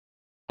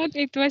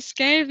It was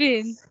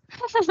Kevin.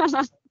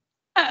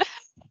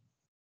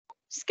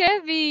 It's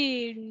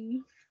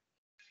Kevin.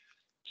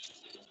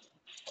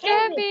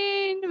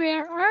 Kevin,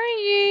 where are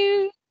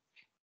you?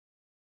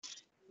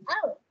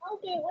 Oh,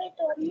 okay, wait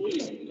a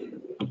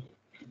minute.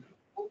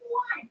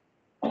 What?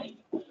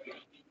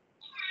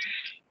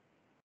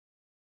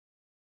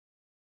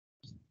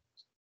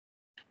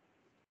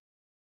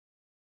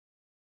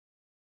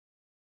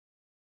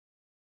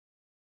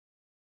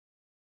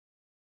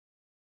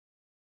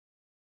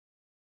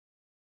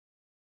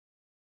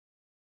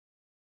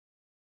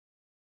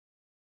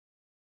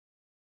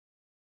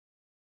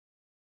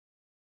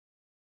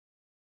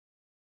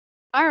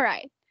 All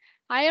right.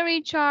 Hi,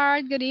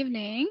 Richard. Good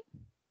evening.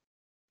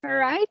 All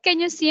right. Can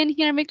you see and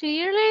hear me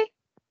clearly?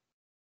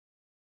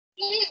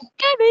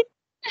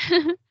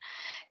 Kevin.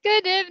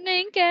 Good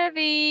evening,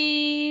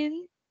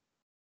 Kevin.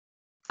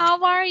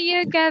 How are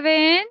you,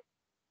 Kevin?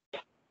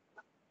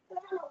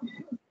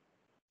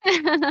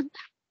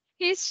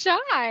 He's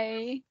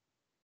shy.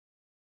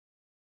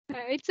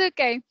 It's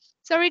okay.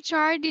 So,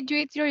 Richard, did you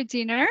eat your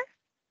dinner?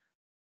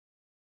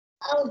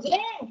 Oh,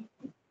 yeah.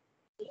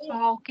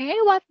 Okay.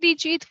 What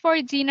did you eat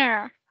for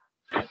dinner?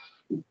 Oh,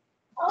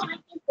 I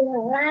eat the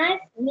rice,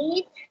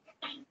 meat,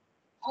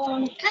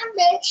 and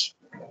cabbage.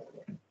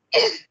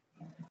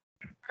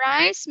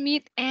 Rice,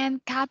 meat,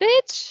 and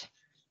cabbage?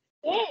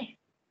 Yeah.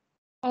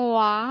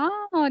 Wow,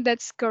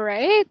 that's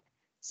great.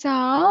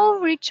 So,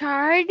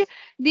 Richard,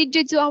 did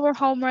you do our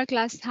homework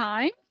last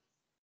time?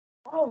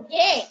 Oh,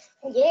 yeah.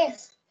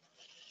 Yes.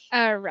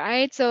 All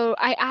right. So,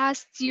 I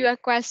asked you a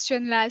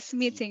question last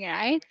meeting,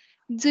 right?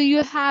 Do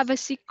you have a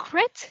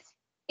secret?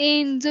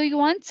 And do you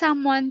want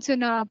someone to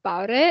know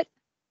about it?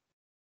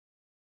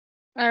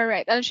 All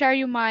right. I'll share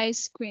you my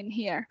screen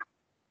here.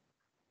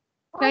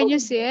 Can you Oh,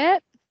 see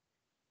it?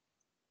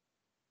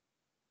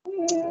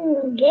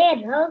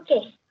 good.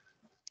 Okay.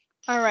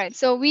 All right.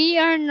 So, we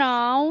are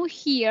now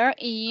here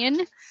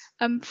in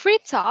free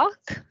talk.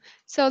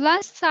 So,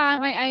 last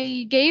time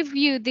I gave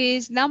you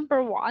this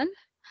number one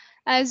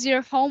as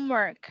your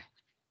homework.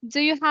 Do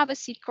you have a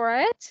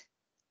secret?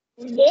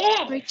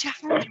 Yeah.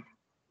 Richard?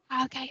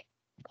 Okay.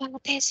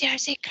 What is your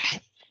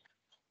secret?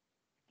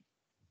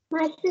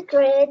 My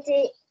secret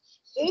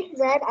is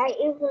that I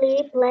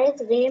usually play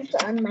games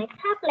on my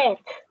tablet.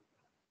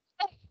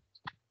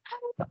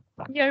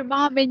 Your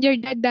mom and your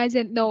dad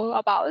doesn't know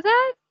about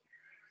that?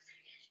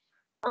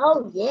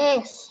 Oh,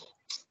 yes.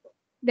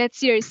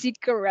 That's your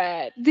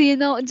secret. Do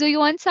you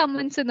want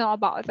someone to know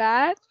about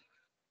that?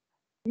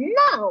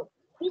 No,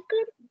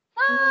 because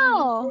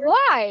No.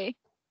 Why?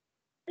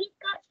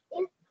 because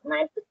it's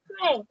my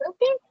secret.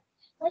 Okay,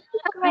 my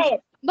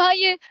secret.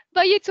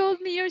 But you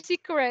told me your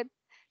secret.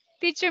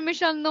 Teacher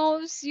Michelle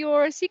knows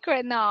your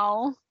secret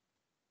now.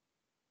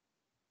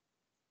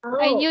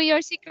 I Oh, knew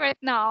your secret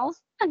now.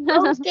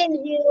 oh,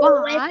 can you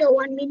wait but a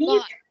 1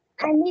 minute?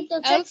 but I need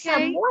to take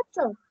some okay.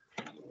 water.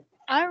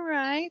 All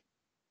right.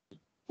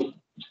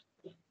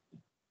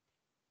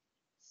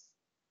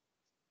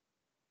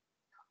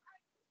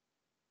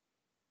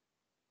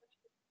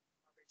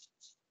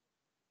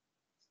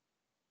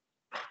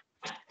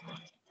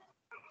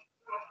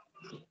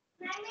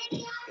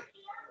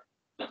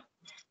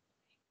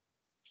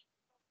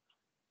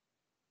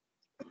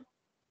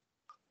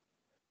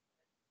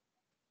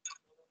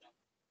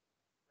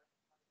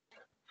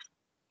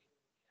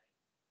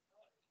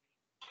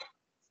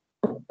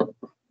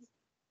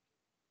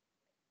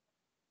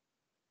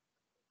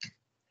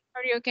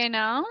 Are you okay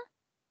now?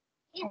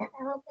 Yeah,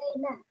 okay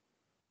now.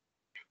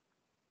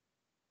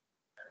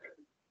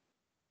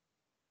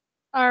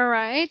 All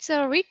right.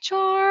 So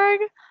Richard.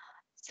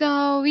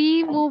 So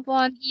we move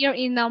on here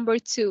in number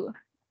two.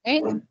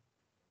 Right? Okay.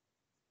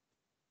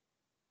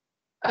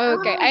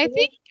 Oh,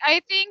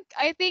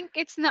 I think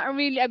it's not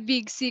really a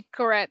big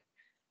secret,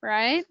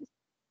 right?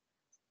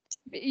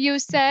 You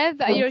said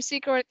that your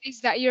secret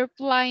is that you're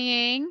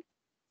playing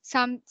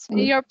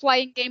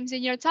games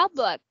in your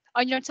tablet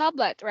on your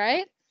tablet,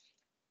 right?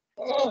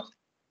 yeah.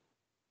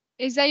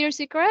 Is that your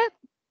secret?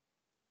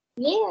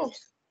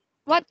 Yes.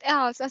 What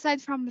else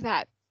aside from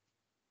that?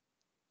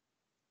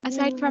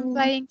 Aside from Mm,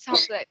 playing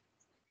tablet?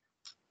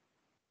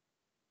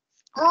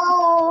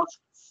 oh,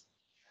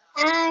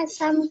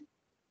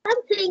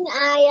 something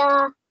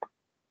I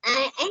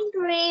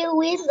angry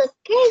with the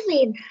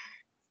Kevin.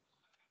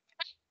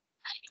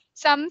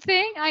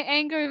 Something I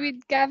angry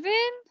with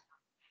Gavin?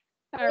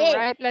 All Yeah.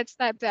 right, let's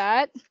type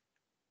that.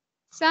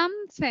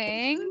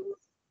 Something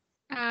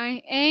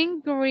I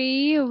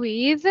angry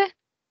with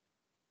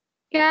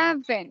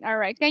Gavin. All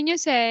right, can you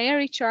say,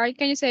 Richard,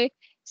 can you say,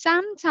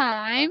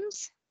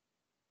 sometimes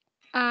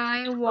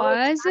I Oh,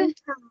 was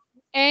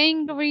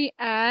angry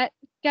at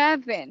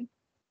Gavin.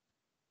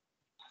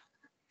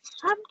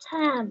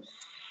 sometimes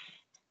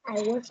I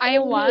was I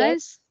angry at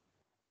was.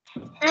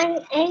 I'm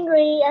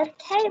angry at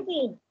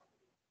Kevin.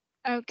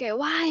 Okay,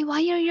 why? Why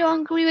are you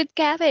angry with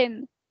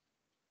Gavin?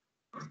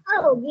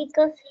 Oh,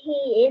 because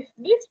he is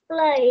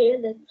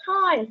displaying the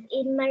toys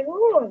in my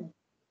room.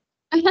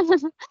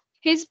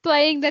 He's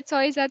playing the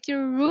toys at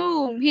your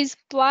room. He's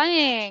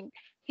playing.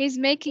 He's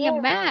making a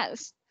Yeah.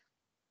 mess.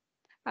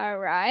 All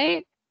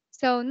right.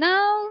 So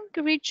now,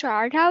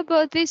 Richard, how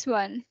about this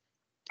one?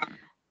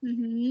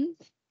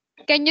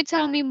 Can you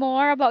tell me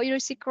more about your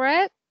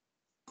secret?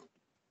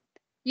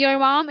 Your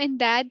mom and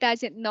dad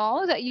doesn't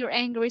know that you're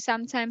angry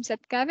sometimes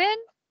at Kevin?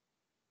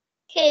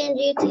 Can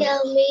you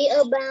tell me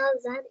about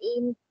that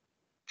in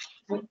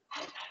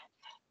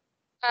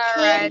All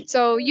can right.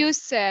 So you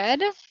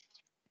said,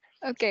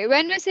 okay,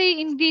 when we say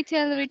in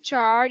detail,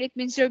 Richard, it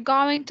means you're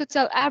going to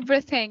tell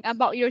everything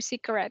about your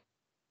secret.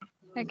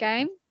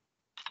 Okay.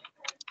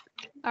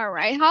 All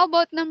right. How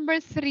about number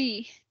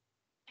 3?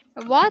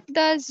 What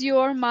does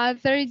your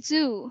mother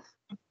do?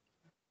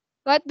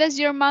 What does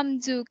your mom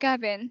do,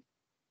 Kevin?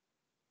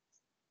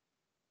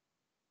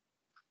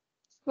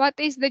 What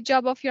is the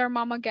job of your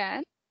mom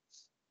again?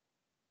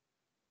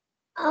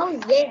 Oh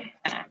yeah.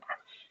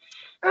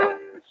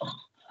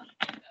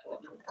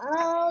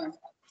 Um,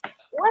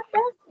 what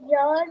does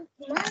your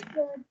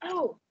mother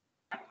do?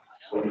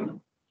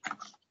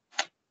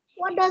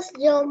 What does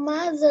your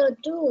mother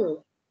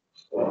do?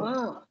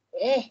 Wow.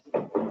 Yeah.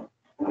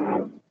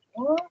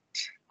 Oh,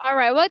 All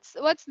right.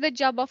 What's the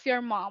job of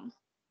your mom?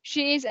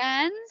 She is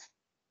an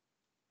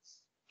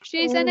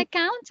she's an um,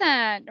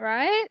 accountant,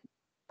 right?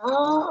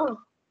 oh,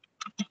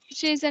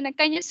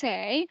 Can you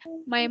say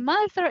my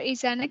mother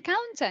is an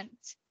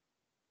accountant?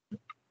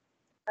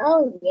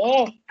 oh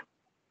yeah.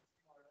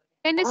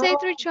 Can you say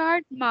it, Oh,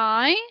 Richard?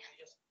 My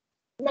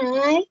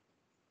my,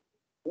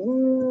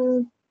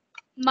 mm,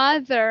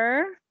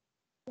 mother.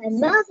 my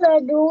mother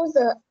does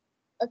the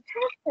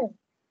accountant.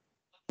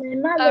 My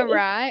mother All is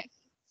right.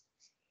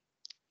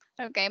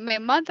 Okay, my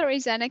mother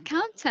is an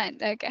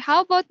accountant. Okay,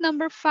 how about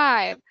number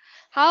 5?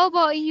 How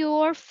about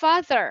your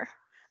father?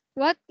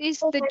 What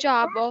is oh, the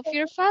job of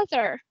your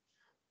father?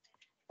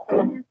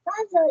 my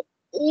father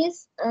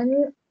is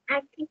an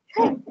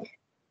architect.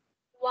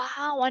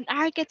 Wow, an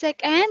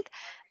architect and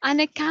an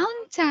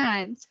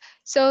accountant.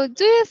 So,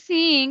 do you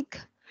think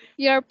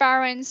your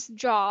parents'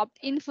 job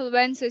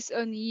influences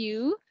on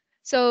you?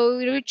 So,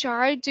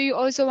 Richard, do you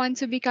also want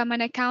to become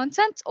an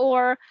accountant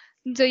or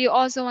do you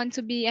also want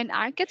to be an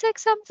architect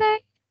something?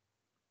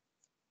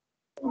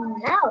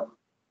 No,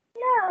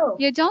 no.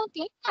 You don't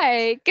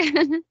like.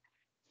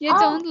 You Oh,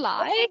 don't can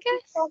like? you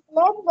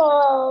translate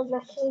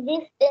the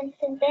Swedish in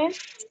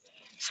sentence?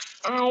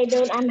 I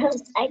don't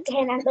understand. I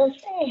can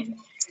understand.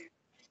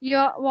 You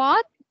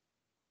what?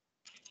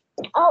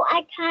 Oh,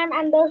 I can't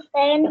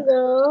understand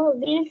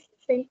this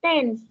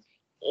sentence.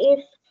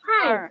 It's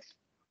fine. Alright.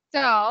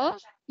 So,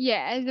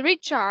 yes,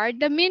 Richard,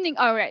 the meaning.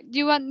 Alright, do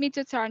you want me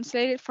to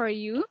translate it for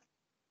you?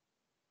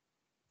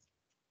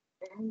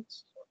 I'm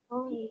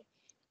sorry.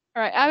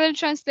 Alright, I will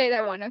translate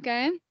that one,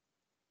 okay?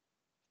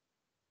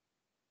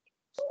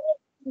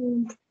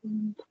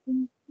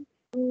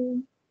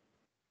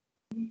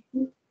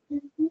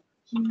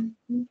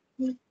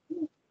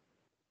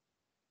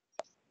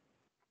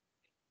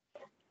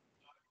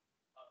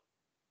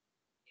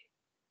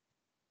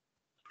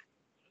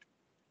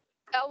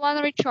 That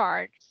one,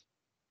 Richard.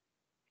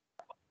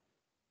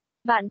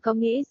 Bạn có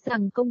nghĩ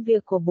rằng công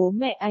việc của bố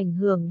mẹ ảnh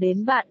hưởng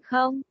đến bạn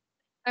không?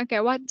 Okay,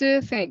 what do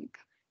you think?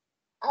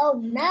 Oh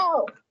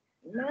no,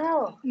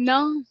 no.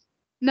 No.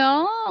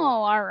 No,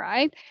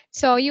 alright.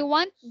 So you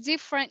want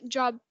different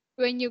job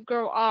when you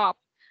grow up.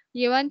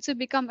 You want to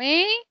become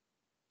a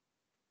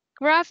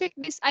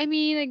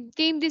a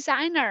game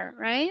designer,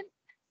 right?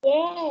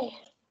 Yeah.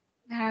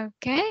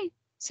 Okay.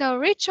 So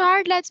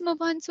Richard, let's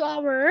move on to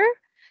our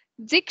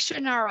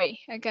dictionary,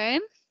 okay?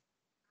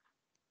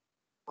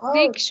 Oh,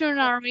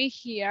 Dictionary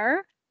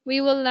here.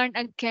 We will learn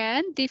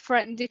again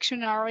different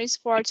dictionaries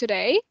for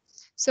today.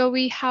 So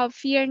we have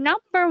here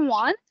number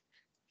 1.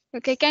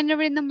 Okay, can you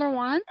read number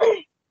 1?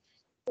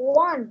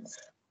 once,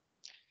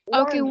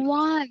 Okay, once.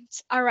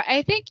 once. All right.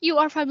 I think you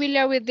are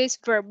familiar with this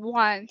verb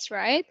once,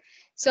 right?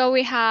 So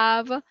we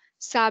have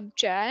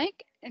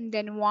subject and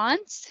then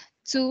once,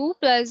 to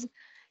plus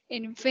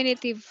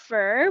infinitive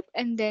verb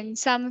and then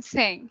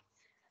something.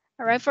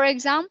 All right. For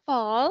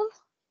example,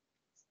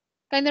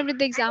 can you read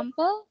the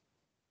example?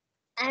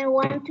 I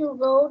want to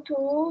go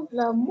to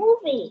the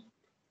movie.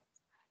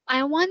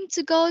 I want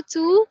to go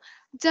to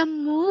the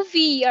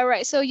movie. All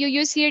right. So you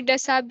use here the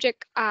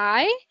subject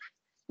I,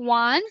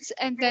 want,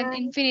 and then Um,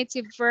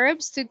 infinitive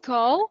verbs to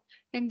go,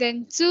 and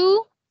then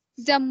to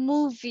the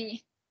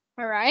movie.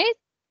 All right.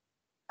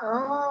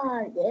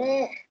 oh,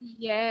 yeah.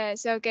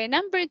 Yes. Okay.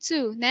 Number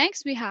 2.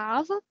 Next we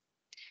have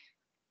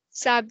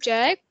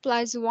subject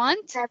plus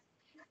want Sub-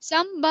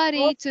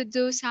 somebody to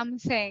do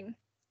something.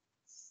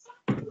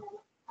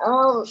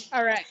 Oh,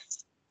 All right.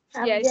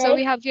 Yes. So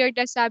we subject. have here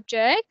the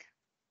subject.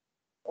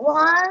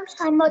 Want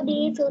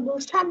somebody to do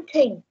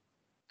something.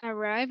 All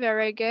right.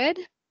 Very good.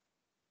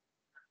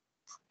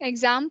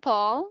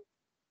 Example.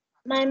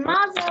 My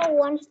mother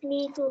wants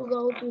me to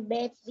go to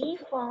bed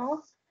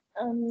before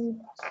um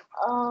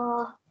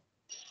uh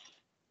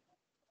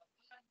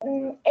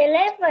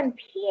 11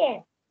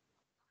 p.m.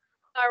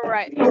 All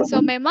right.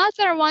 So my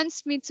mother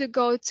wants me to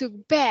go to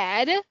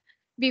bed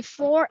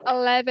before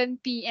 11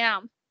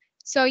 p.m.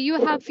 So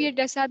you have here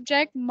the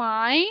subject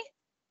my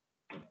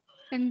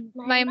and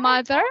my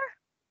mother,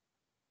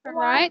 all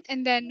right,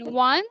 and then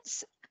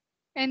once,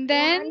 and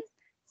then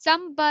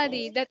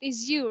somebody that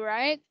is you,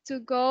 right, to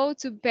go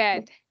to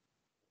bed.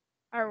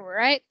 All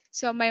right.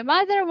 So my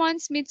mother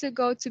wants me to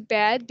go to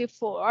bed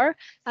before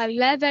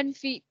 11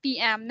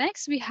 p.m.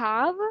 Next we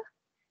have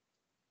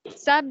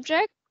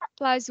subject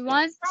plus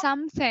one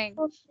something.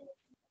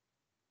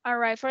 All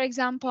right. For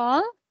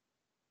example,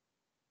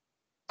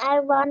 I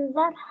want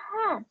that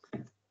hat.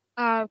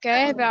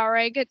 okay,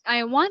 very good.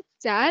 I want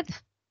that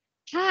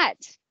hat.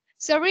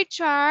 So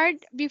Richard,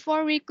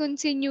 before we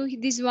continue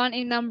this one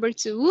in number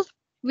 2,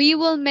 we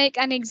will make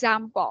an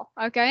example.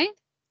 Okay.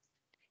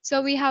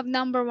 So we have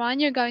number 1.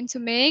 You're going to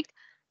make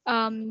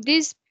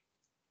this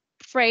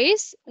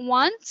phrase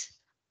want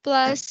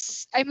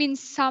plus, I mean,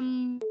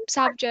 some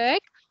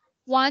subject,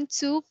 want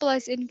to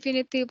plus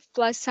infinitive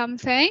plus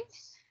something,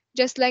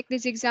 just like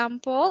this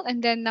example.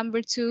 And then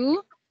number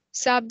 2,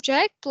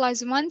 subject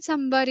plus want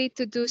somebody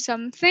to do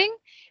something,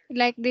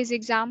 like this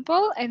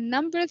example. And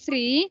number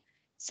 3,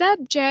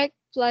 subject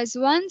plus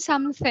want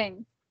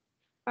something.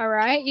 All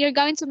right, you're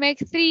going to make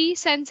 3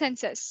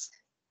 sentences.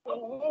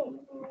 All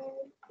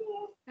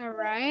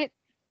right.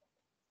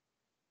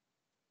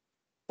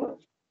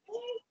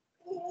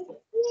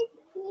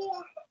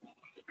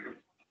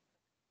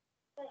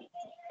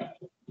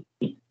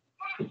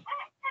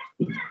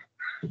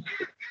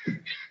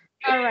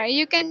 All right,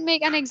 you can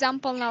make an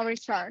example now,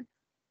 Richard.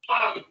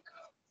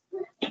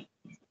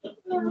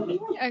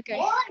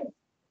 Okay.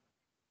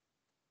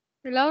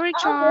 Hello,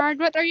 Richard.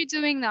 What are you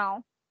doing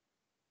now?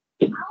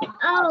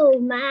 Oh,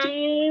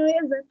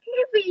 the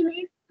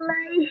TV is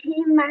playing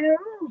in my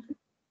room.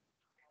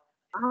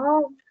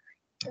 Oh,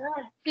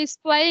 God. He's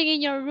playing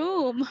in your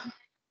room.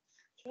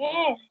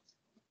 Yes.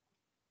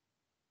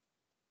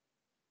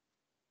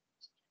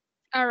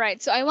 All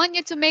right, so I want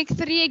you to make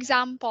 3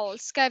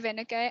 examples, Kevin,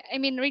 okay? I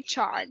mean,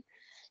 Richard.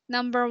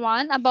 Number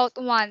 1, about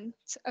want,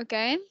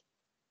 okay?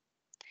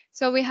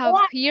 So we have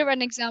here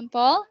an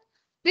example.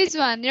 This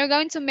one, you're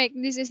going to make,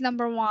 this is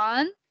number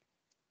 1,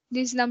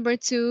 this is number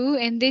 2,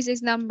 and this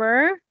is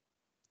number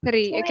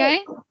 3,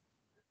 okay?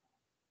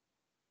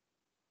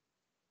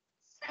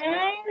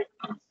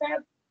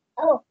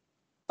 Oh,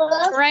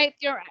 first,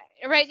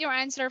 Write your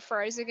answer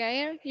first,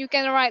 okay? You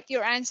can write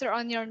your answer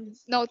on your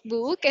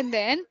notebook and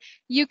then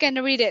you can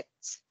read it.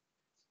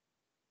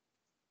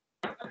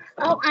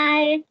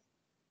 I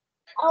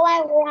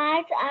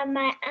write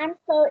my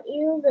answer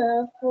in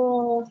the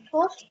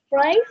first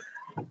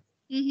phrase.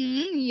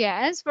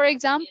 Yes, for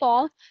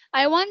example,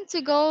 I want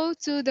to go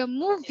to the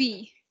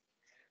movie.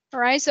 All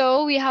right,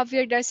 so we have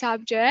here the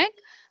subject,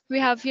 we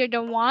have here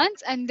the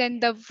want, and then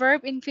the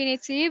verb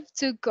infinitive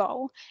to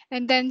go,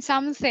 and then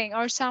something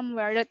or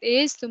somewhere that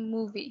is the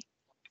movie.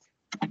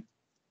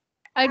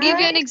 I'll give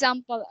you an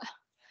example.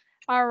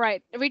 All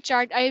right,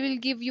 Richard, I will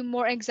give you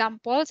more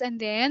examples and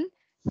then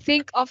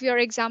think of your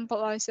example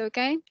also,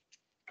 okay?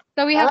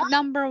 So we have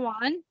number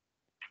 1.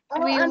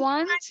 We I'm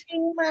want,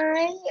 writing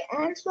my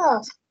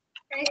answer.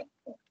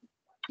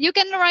 you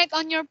can write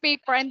on your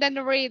paper and then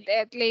read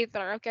it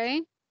later,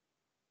 okay?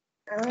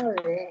 Oh,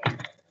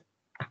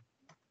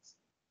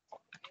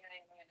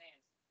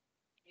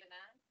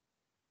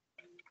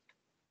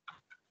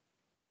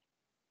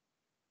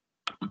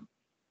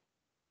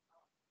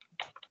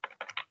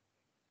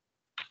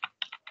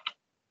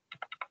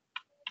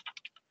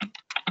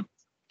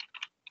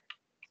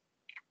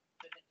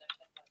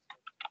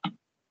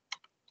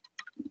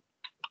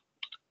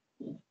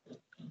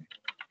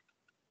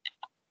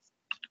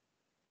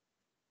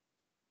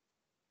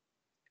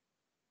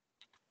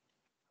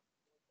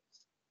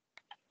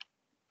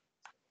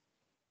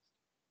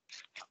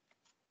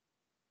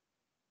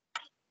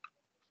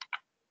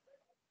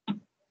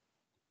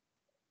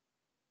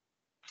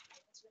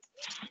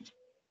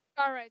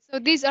 All right, so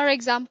these are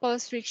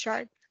examples,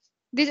 Richard.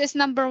 This is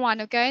number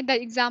 1, okay?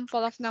 The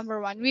example of number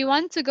 1. We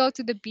want to go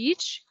to the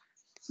beach.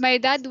 My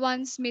dad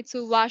wants me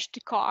to wash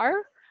the car.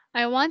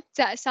 I want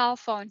the cell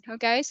phone,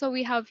 okay? So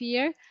we have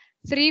here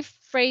 3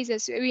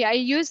 phrases. I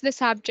use the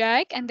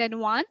subject and then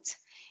want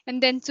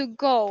and then to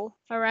go,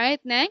 all right?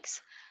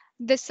 Next,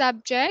 the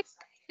subject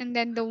and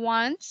then the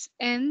wants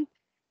and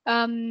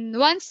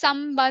want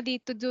somebody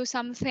to do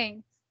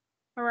something,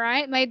 all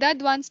right? My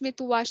dad wants me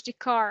to wash the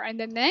car. And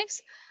the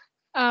next,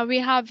 we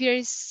have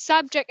here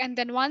subject and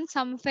then want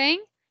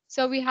something.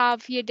 So we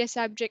have here the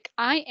subject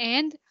I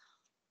and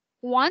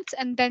want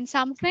and then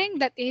something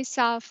that is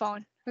cell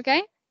phone.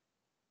 Okay?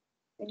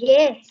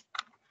 yes.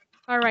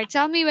 All right.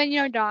 Tell me when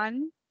you're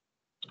done.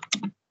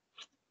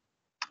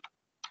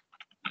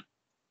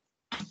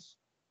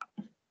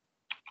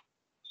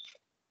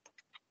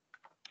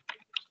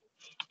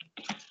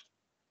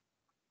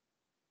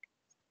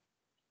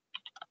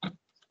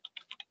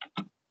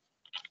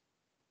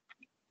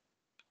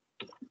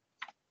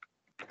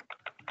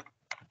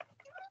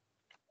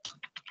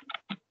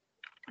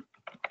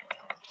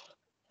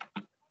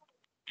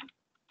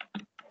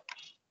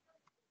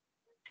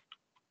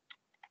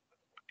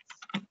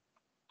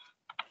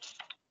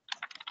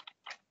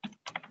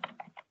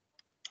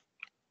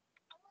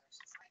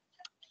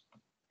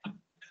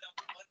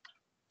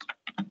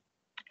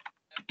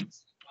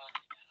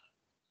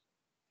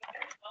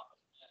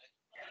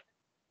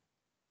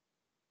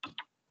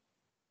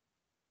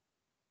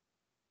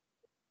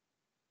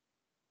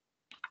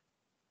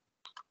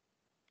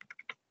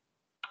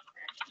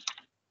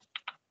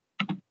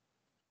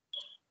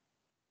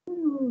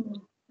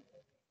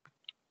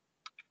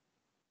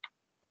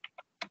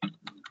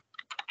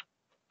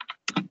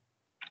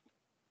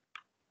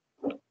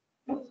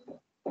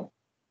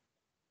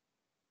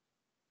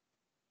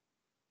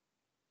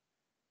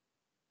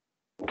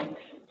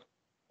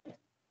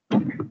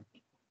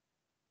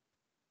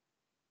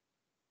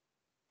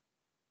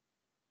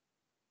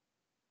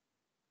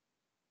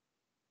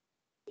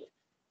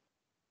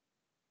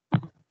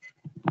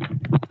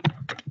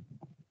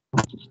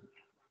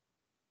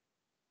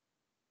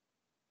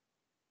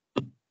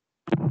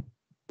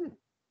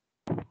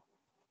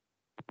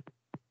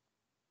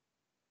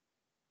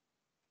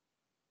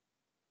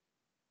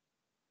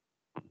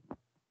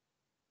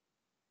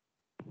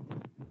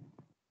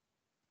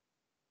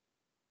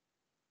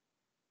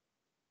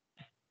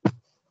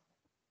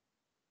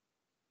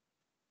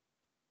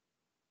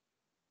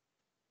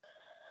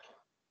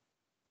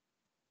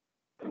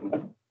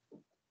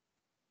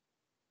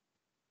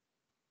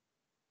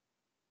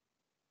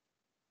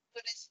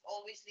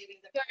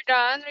 You're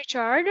done,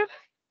 Richard?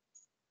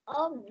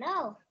 Oh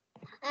no.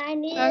 I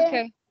need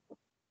Okay.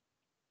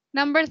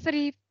 Number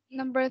three.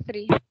 Number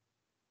three.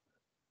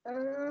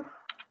 uh,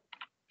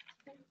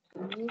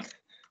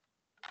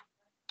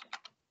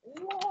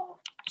 whoa.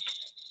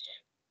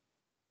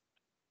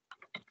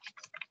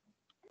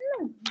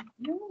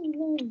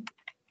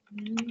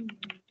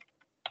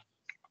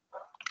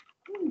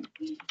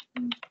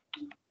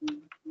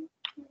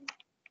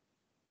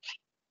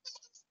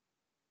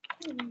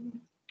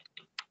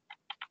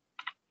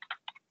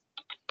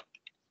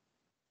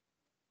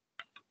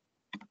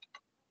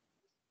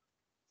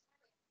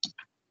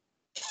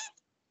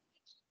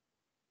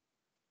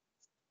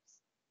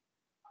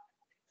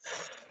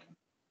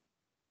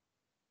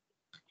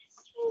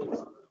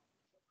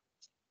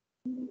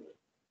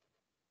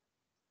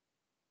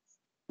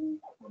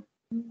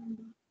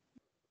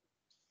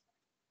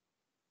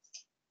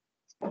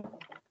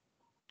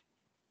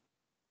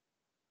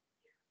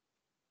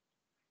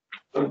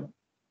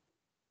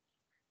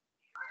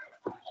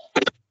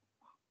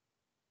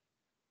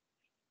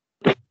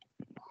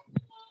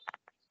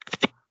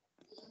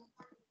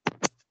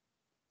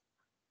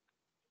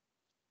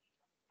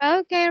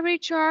 Okay,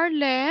 Richard,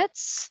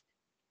 let's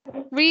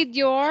read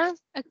your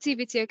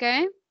activity,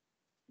 okay?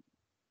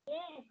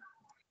 Yes.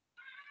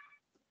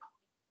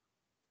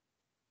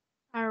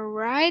 All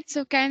right,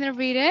 so can you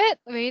read it?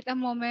 Wait a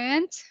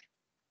moment.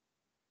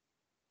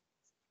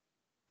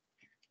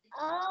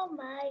 Oh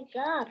my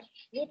God.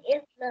 This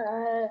is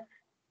the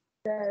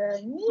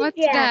What's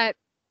ninja. that?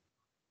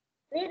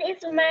 This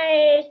is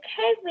my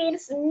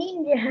Kevin's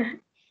ninja.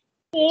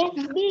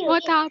 He's big.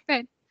 What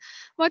happened?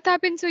 What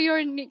happened to your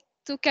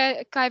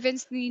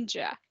Kevin's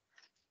ninja?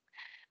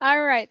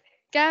 All right,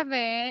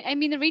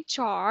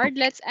 Richard,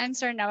 let's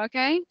answer now,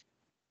 okay?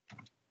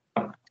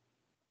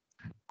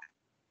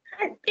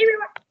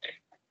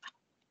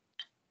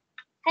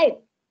 Hey,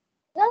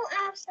 go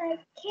outside,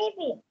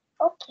 Kevin.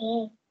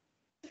 Okay.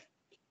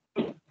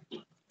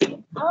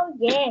 Oh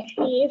yes,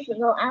 he is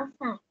go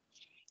outside.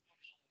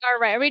 All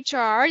right,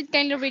 Richard,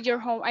 can you read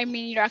your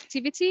your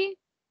activity?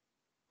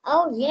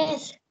 Oh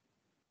yes.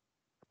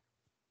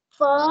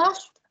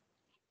 First,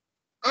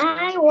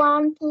 I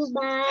want to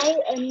buy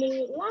a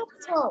new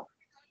laptop.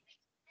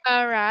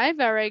 All right,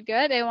 very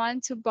good. I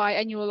want to buy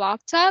a new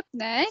laptop.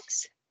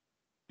 Next.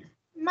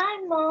 My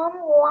mom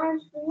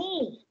wants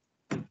me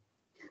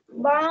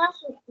brush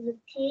the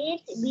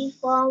teeth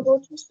before go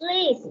to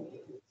sleep.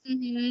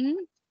 Mm-hmm.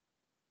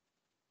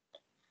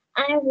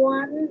 I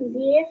want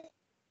this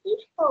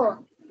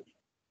headphone.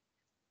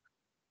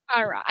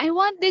 All right, I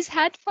want this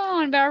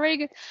headphone. Very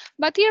good.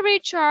 But here,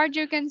 Richard,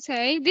 you can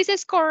say this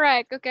is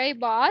correct, okay?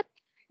 But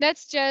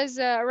let's just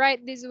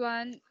write this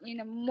one in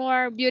a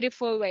more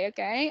beautiful way,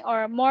 okay?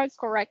 Or a more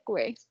correct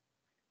way.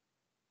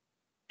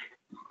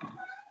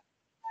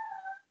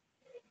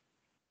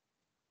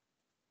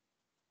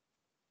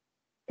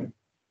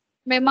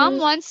 My mom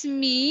wants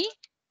me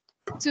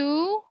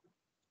to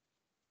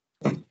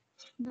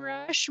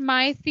brush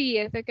my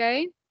teeth,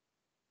 okay?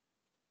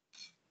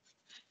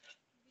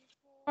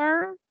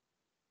 Before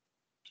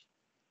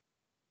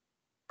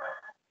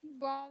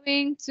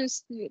going to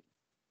sleep.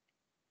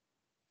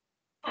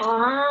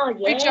 Oh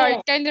Richard,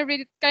 yeah. kindly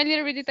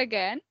read it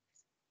again.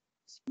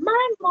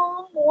 My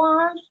mom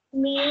wants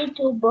me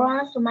to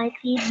brush my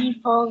teeth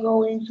before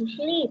going to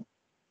sleep.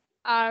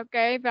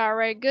 Okay,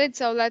 very good.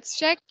 So let's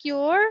check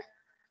your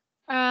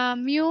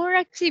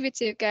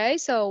activity, okay?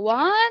 So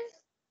 1,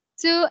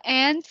 2,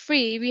 and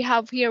 3. We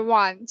have here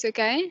ones,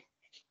 okay?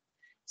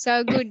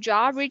 So good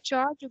job,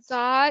 Richard. You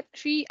got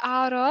 3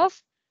 out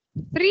of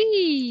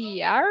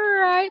 3. All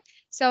right.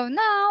 So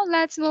now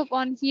let's move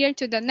on here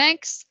to the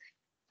next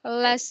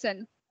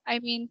lesson.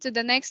 To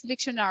the next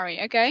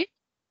dictionary, okay?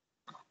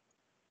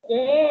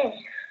 Yes.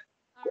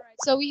 All right.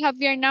 So we have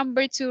here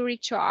number 2,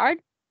 Richard.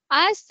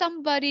 Ask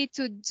somebody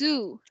to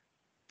do.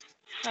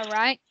 All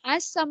right.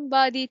 Ask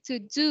somebody to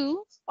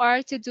do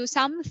or to do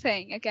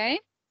something, okay?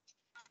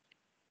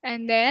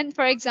 And then,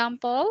 for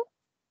example,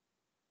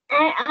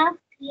 I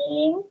asked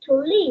him to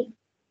leave.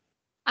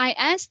 I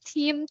asked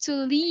him to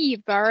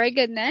leave. Very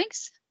good.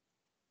 Next,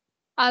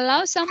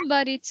 allow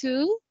somebody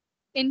to,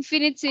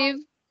 infinitive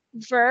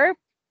verb.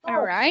 All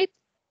Oh, right.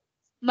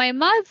 My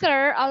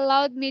mother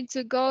allowed me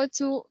to go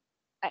to.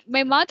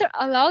 My mother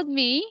allowed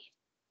me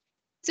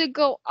to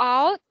go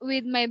out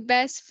with my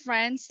best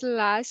friends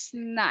last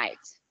night.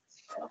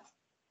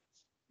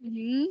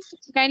 Mhm.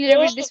 Can you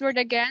read yes. this word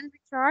again,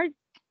 Richard?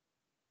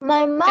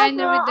 My Can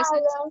you mother read the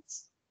allowed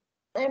sentence?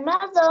 my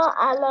mother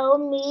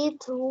allowed me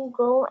to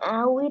go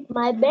out with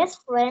my best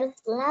friends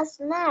last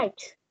night.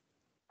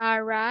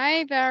 All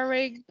right,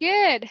 very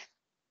good.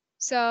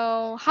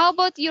 So how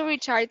about you,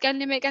 Richard?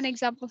 Can you make an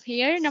example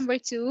here? Number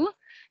 2,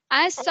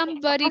 ask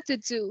somebody to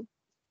do.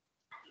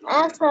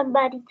 Ask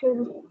somebody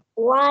to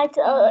write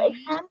an Mhm.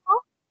 example.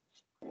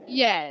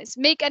 Yes,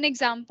 make an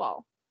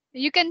example.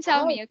 You can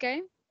tell Oh, me,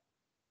 okay?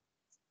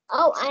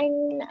 oh,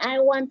 I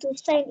want to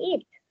say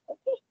it.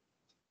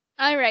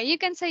 All right, you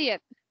can say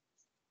it.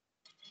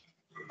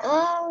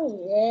 Oh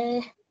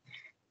yeah.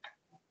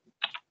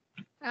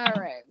 All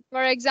right.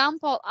 For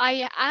example,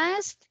 I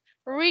asked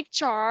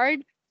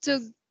Richard to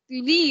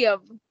leave,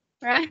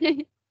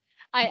 right?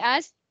 I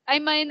asked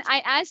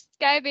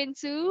Kevin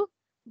to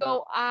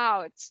go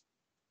out.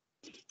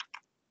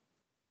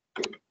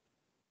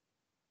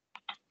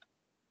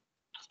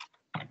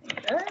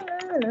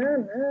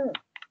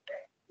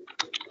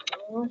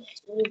 No. Oh,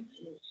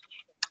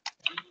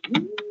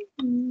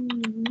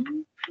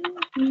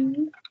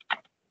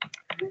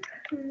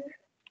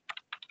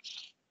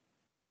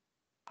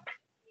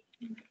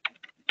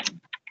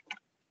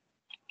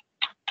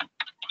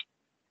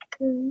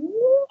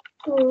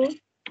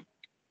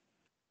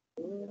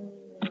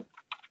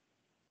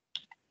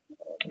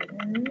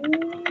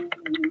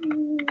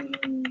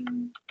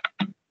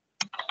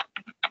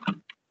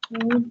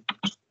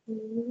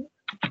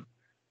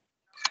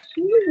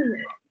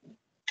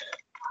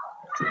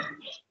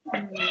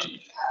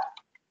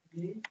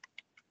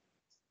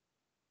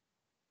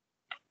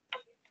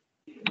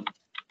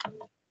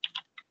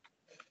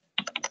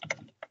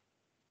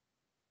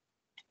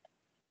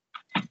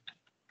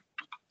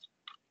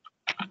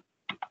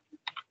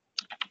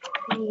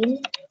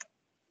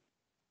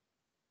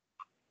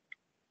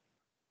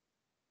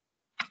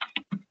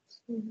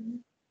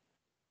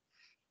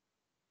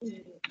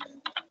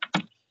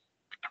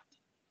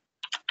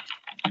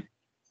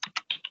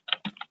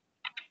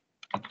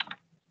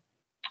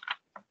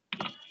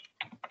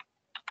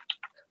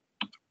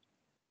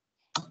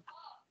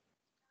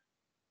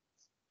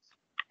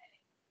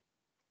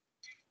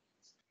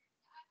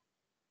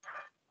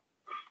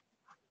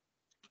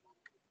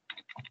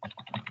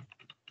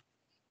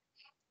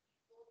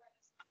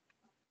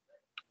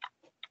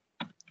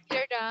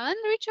 You're done,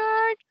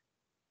 Richard?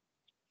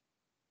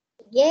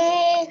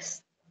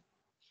 yes.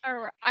 All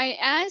right. I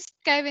asked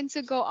Kevin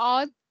to go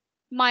out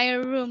my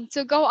room.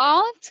 To go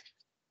out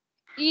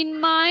in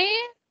my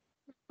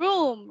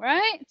room,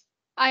 right?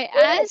 I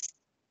asked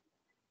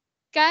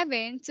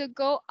Kevin to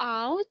go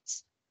out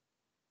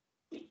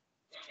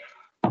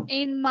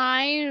in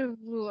my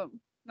room.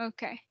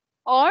 Okay.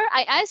 Or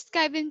I asked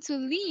Kevin to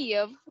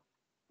leave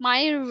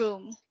my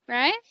room,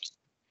 right?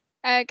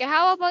 Okay,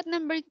 how about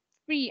number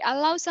 3?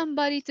 Allow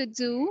somebody to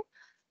do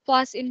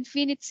plus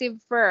infinitive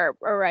verb.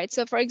 All right.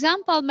 So for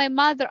example, my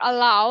mother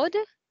allowed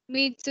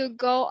me to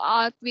go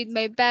out with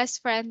my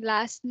best friend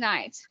last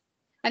night.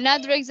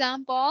 Another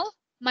example,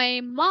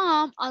 my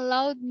mom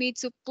allowed me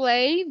to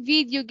play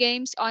video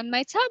games on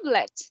my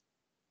tablet.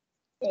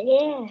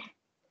 Yeah.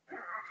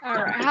 All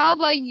right. How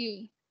about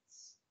you?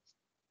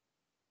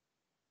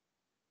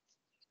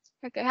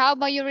 Okay, how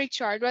about you,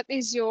 Richard? What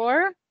is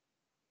your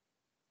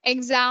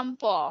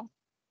example?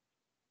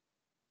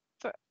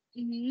 For,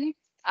 mhm.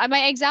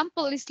 My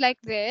example is like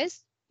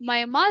this.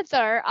 My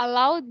mother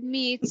allowed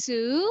me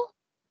to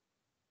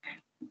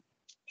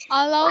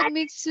What?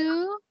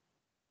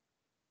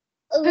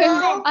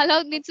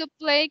 allowed me to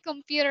play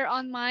computer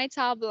on my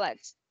tablet.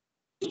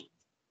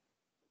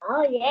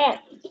 Oh, yeah.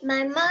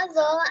 My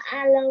mother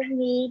allowed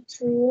me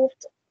to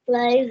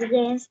play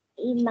games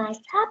in my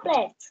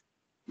tablet.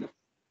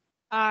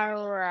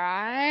 All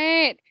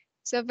right.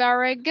 So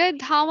very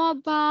good. How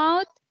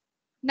about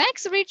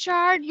next,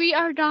 Richard? We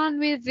are done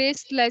with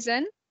this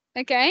lesson.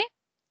 Okay.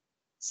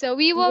 So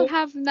we will Yeah.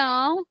 have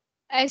now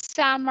a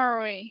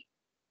summary.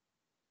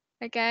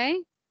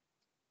 Okay.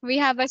 We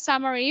have a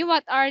summary.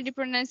 What are the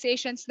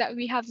pronunciations that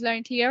we have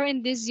learned here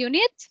in this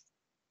unit?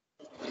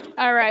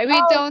 All right. We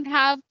Oh, don't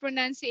have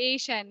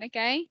pronunciation.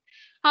 Okay.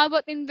 How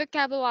about in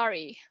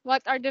vocabulary?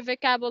 What are the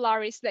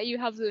vocabularies that you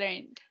have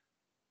learned?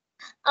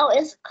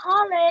 it's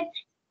called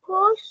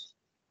push,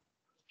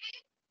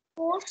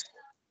 push,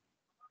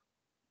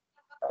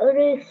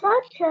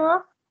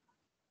 researcher,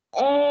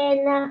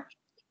 and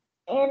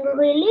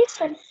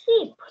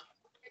relationship.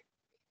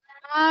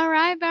 All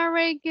right,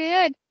 very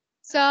good.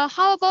 So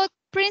how about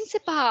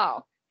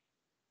principal?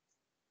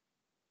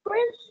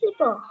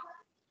 Principal.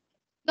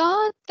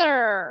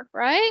 Daughter,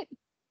 right?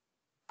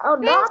 Oh,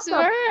 Next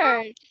daughter.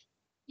 word.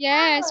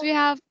 Yes, we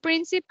have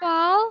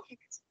principal,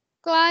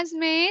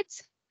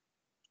 classmates.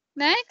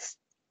 Next,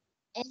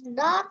 And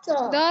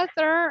daughter.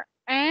 daughter,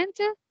 Parents.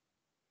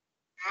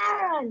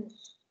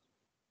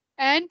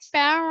 and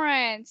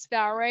parents.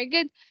 Very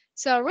good.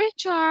 So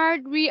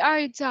Richard, we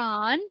are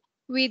done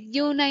with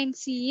Unit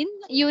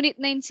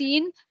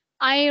 19,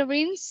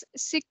 Irene's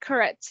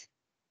Secret.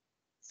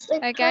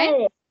 Okay?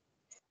 Secret.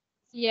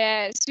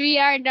 Yes, we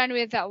are done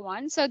with that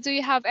one. So do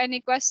you have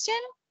any question?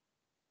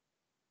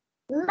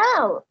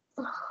 No.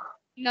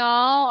 No.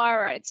 All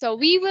right. So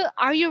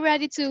are you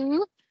ready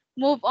to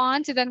move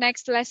on to the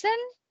next lesson?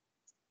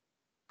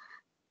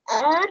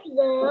 At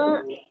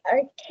the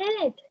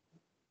arcade.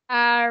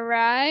 All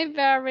right.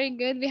 Very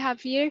good. We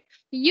have here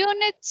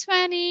Unit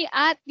 20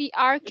 at the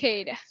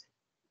arcade.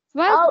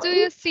 What Oh, do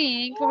you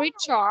think,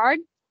 Richard,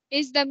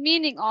 is the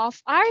meaning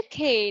of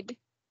arcade?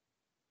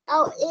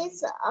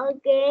 it's a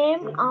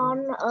game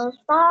on a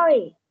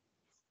story.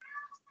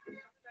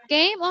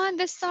 Game on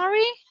the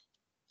story?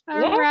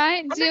 All Yeah.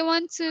 right. Do you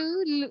want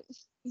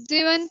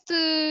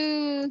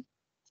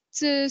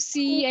to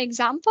see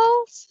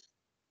examples?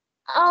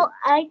 Oh,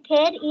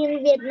 arcade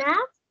in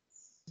Vietnam.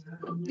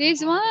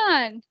 This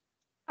one.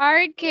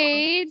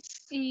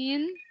 Arcades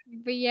in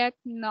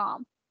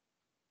Vietnam.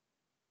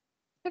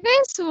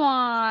 This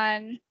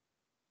one.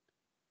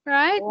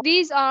 Right?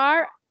 These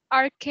are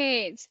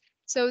arcades.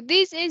 So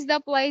this is the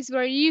place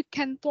where you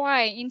can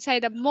play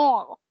inside a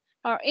mall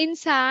or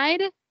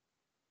inside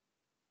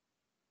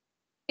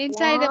the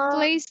Wow.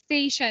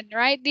 PlayStation,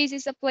 right? This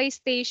is a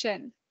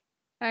PlayStation.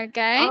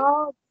 Okay?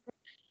 Oh,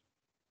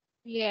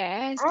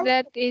 Yes, I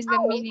that is the know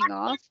meaning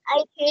of.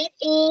 arcade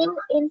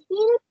in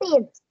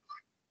Philippines.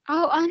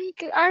 Oh,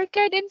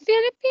 arcade in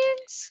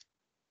Philippines.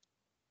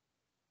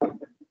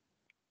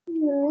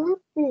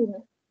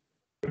 Philippines.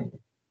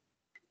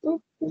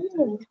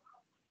 Philippines.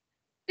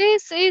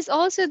 This is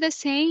also the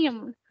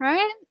same,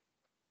 right?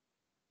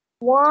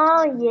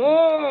 Wow,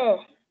 yeah.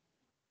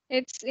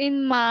 It's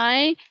in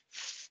my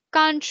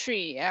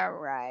country. All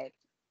right.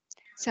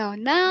 So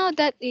now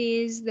that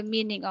is the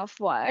meaning of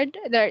word.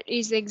 There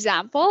is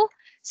example.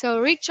 So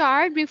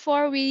Richard,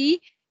 before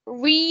we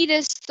read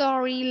a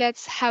story,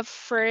 let's have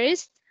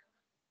first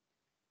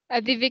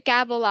the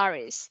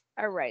vocabularies.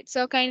 All right.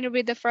 So can you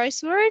read the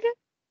first word?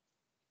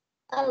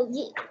 Oh,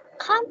 yeah.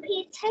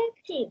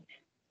 Competitive.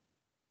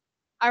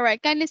 All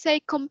right. Can you say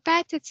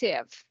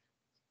competitive?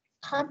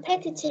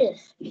 Competitive.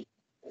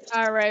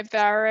 All right.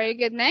 Very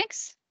good.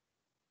 Next.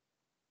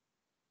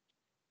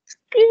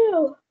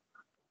 Skill.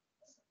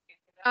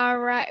 All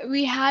right.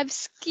 We have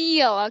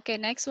skill. Okay.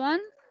 Next one.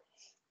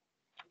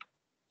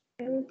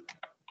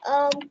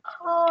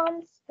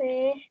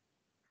 Competitive.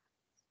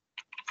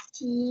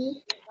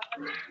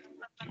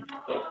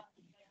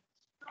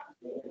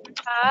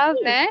 Have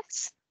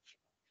next.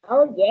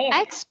 Oh, yeah.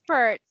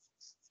 Expert.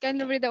 Can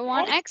you read the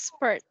one?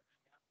 Expert.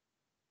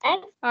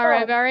 All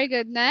right. Expert. Very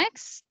good.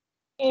 Next.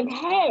 And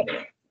head.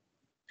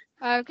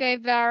 Okay,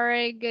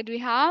 very good. We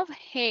have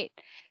hate.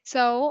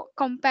 So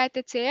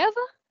competitive,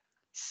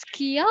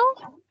 skill,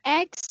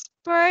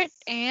 expert,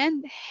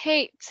 and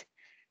hate.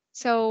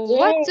 So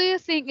what Yeah. do you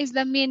think is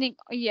the meaning?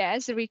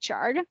 Yes,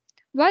 Richard.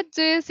 What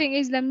do you think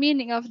is the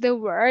meaning of the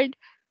word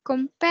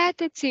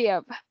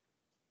competitive?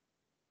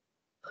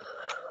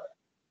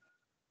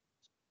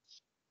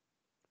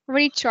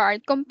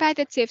 Richard,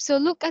 competitive. So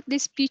look at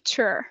this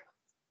picture.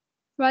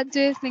 What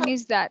do you think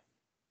is that?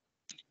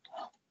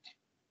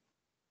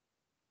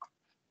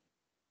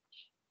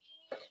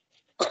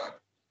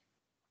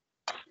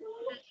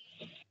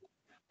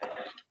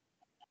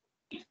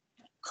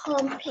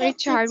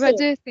 Richard, what Competitive.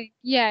 do you think?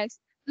 Yes.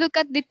 Look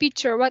at the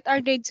picture. What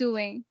are they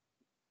doing?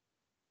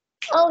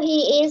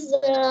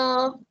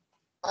 Oh,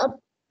 uh,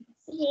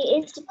 he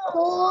is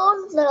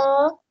pull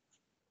the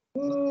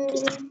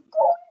mm,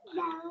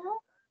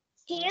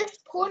 he is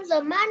pull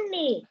the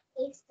money.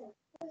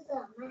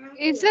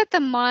 Is that the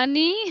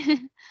money?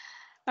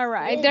 All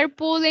right, Yeah. they're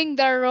pulling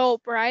the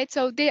rope, right?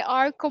 So they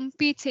are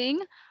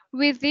competing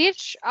with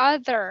each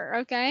other,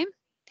 okay?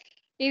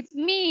 It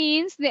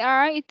means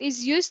it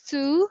is used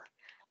to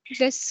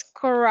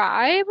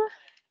describe,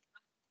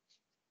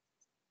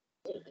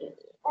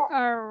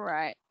 all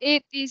right,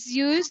 it is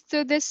used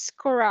to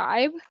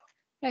describe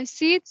a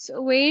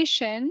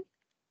situation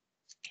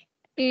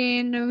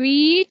in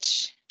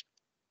which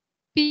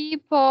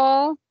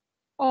people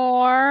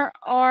or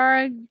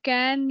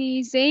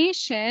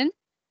organization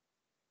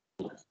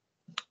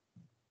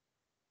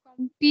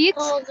compete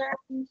Pull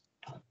the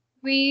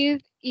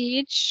with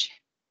each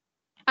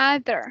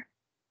other.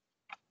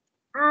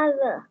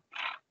 other.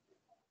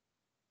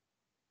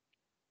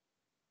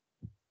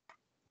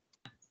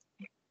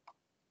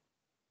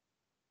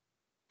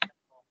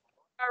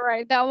 All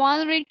right, that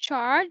one,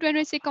 Richard, when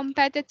we say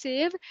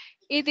competitive,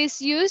 it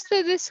is used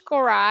to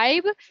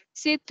describe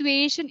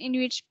situation in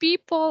which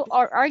people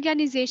or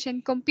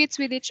organization competes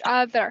with each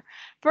other.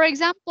 For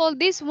example,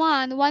 this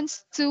one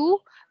wants to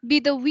be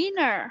the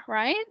winner,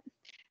 right?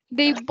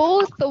 They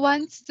both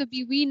want to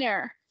be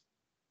winner.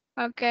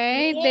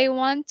 Okay, Yeah. they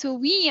want to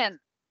win.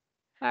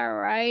 All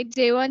right,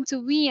 they want to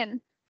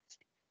win.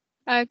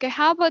 Okay,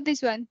 how about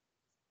this one?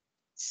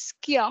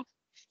 Skill.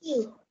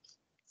 You.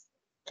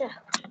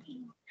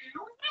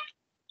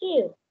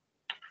 You.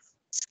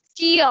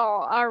 Skill.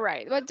 All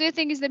right. What do you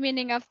think is the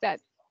meaning of that?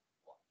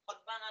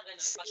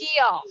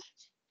 Skill.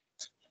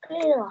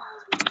 Skill.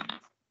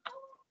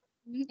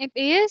 It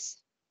is.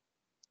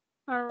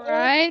 All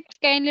right.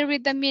 Can you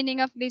read the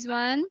meaning of this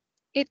one?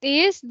 It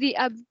is the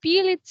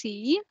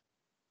ability.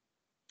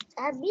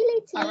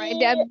 All right.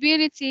 The Ability.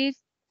 ability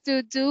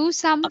to do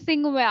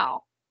something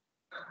well.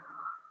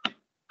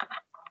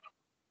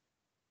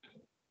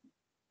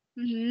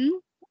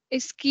 A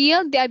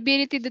skill, the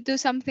ability to do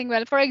something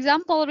well. For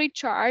example,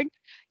 Richard,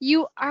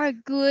 you are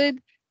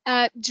good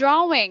at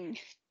drawing.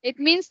 It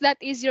means that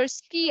is your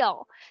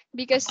skill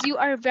because you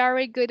are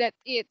very good at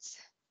it.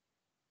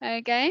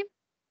 Okay.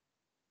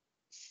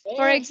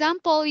 For Yeah.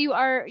 example, you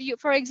are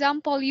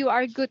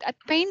good at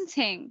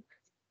painting.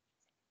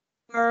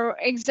 For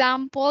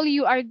example,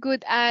 you are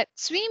good at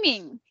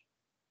swimming.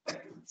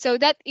 So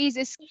that is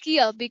a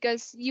skill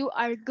because you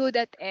are good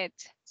at it.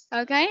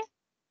 Okay?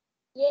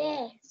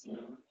 Yeah.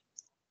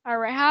 All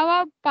right.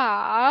 How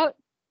about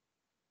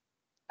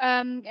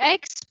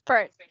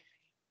expert?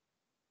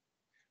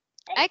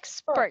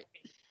 Expert.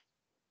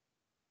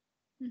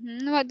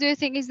 What do you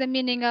think is the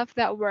meaning of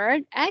that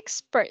word?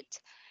 Expert.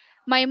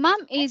 My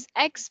mom is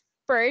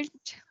expert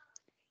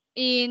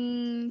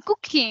in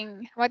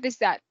cooking. What is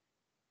that?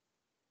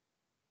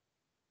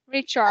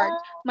 Richard.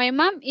 My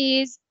mom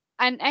is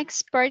an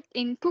expert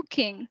in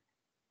cooking.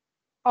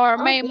 Or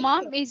my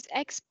mom is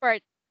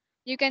expert.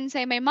 You can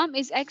say my mom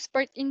is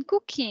expert in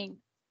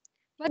cooking.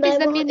 What is My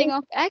the mom meaning is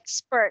of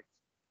expert?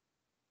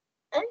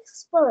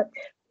 expert.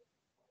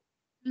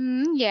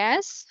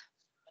 Yes.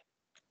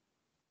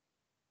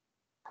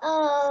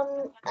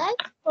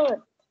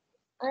 Expert.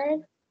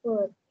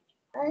 Expert.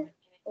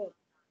 Expert.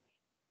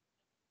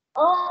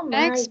 Oh my.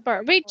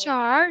 Expert.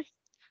 Richard.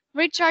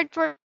 Richard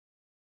for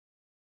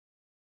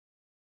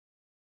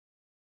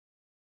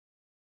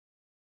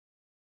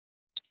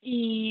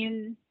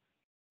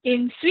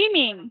in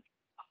swimming.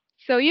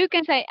 So you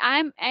can say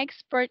I'm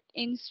expert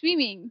in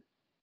swimming.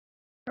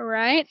 All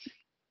right?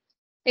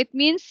 It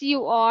means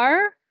you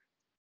are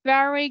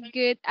very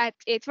good at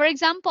it. For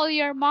example,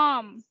 your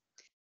mom.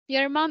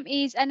 Your mom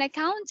is an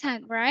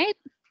accountant, right?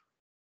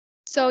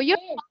 So your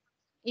Yes.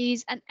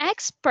 is an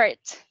expert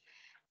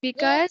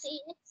Yes, because she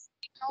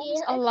knows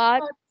is a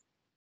lot. expert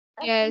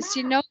at Yes,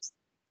 she math. knows.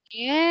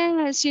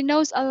 Yes, she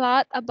knows a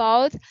lot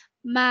about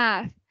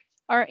math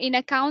or in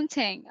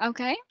accounting.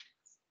 Okay.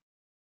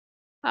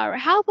 All right.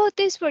 How about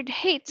this word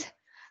hate?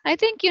 I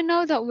think you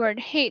know the word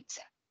hate.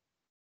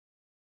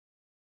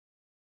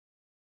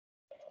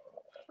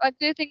 What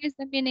do you think is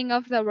the meaning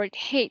of the word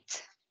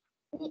hate?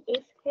 He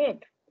is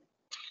hate.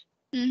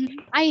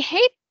 I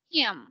hate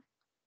him.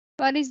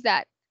 What is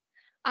that?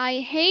 I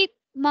hate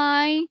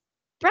my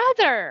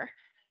brother.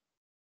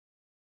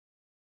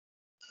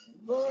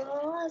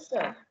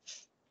 Brother.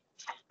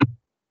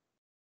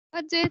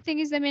 What do you think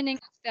is the meaning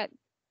of that?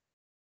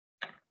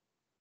 Oh,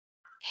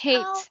 Hate.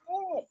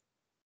 hate.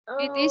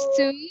 It is Oh,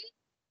 to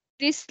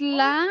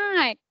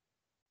dislike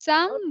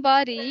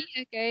somebody,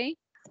 okay?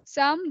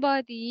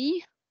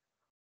 Somebody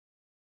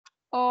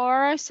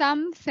or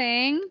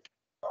something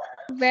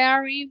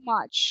very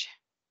much.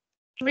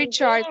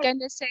 Richard, yes. can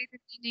you say the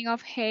meaning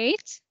of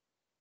hate?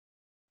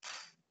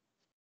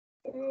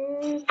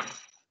 Mm,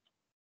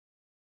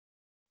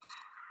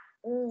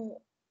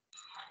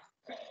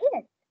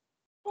 hate.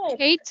 Hate.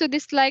 Hate to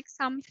dislike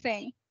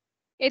something.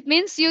 It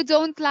means you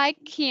don't like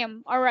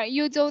him, all right?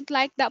 You don't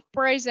like that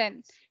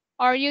person,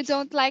 or you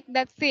don't like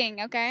that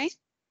thing, okay?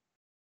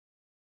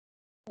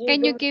 You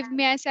Can you don't give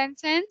me a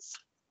sentence?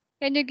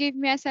 Can you give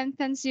me a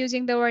sentence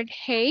using the word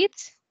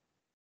hate?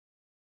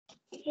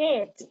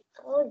 hate.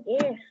 Oh,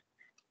 yes.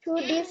 To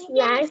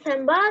dislike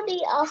somebody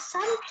or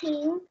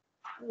something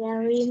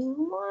very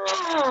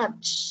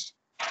much.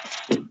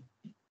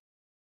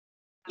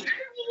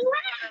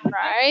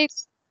 Right?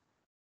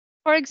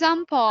 For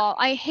example,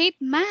 I hate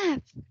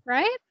math,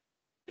 right?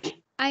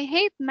 I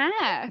hate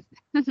math.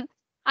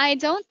 I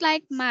don't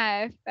like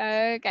math.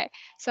 Okay,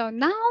 so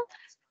now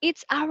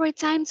it's our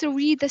time to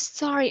read the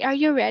story. Are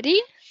you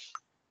ready?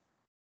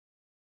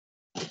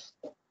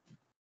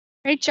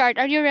 Richard,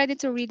 are you ready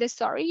to read the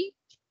story?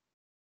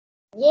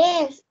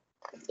 Yes.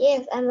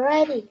 Yes, I'm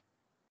ready.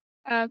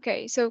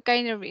 Okay, so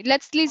kind of read.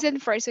 Let's listen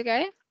first,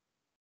 okay?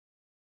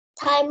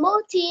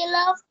 Timothy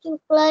loves to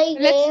play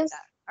Let's, games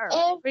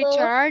ever.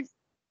 Richard,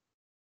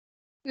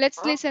 let's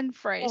Oh, listen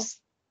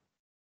first.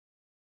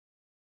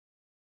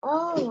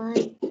 oh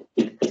my.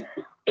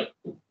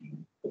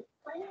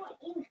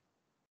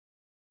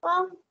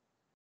 Con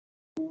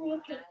nghe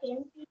thực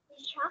hiện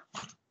shop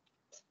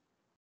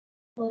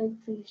bởi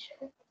vì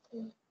sẽ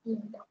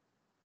tiền đọc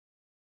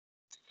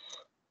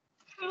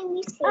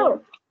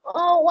 26.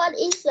 Oh, what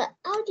is the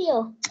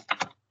audio?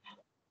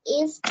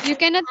 Is You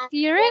cannot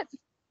hear it?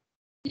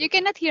 You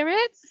cannot hear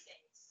it?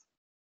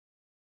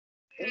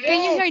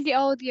 Can you yes. hear the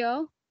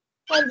audio?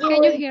 Can you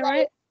Can you hear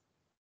replay? it?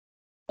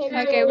 Can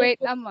Okay, you wait,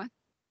 replay?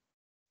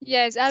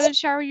 Yes, I will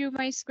show you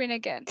my screen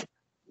again.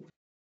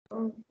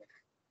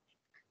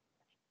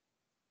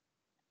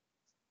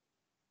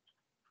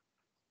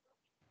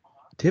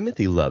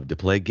 Timothy loved to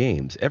play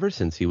games ever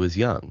since he was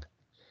young.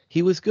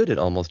 He was good at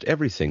almost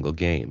every single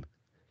game.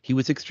 He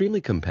was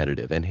extremely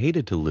competitive and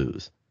hated to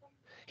lose.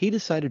 He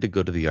decided to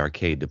go to the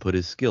arcade to put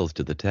his skills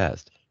to the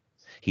test.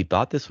 He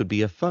thought this would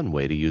be a fun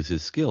way to use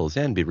his skills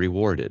and be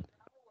rewarded.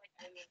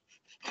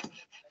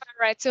 All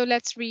right, so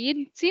let's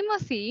read.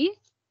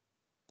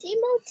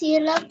 Timothy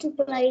loved to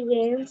play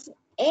games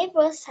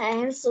ever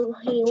since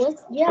he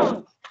was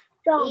young.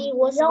 He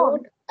was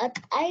good at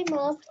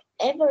almost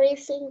every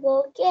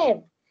single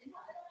game.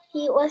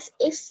 He was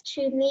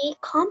extremely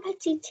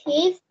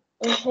competitive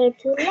and hated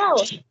to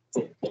lose.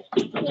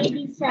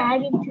 He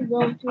decided to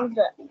go to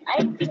the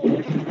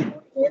arcade to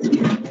put his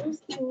skills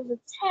to the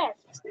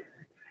test.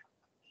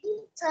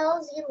 He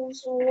tells you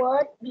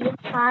would be a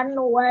fun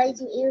way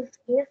to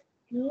give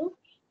you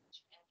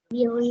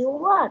the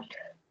reward.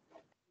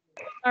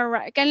 All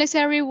right, can you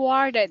say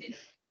rewarded?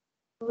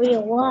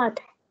 Reward.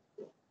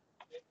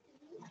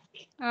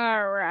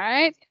 All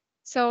right.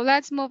 So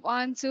let's move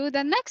on to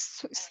the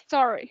next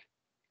story.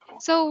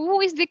 So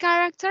who is the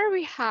character?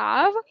 We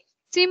have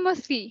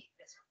Timothy.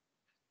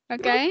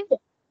 Okay.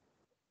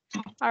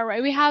 All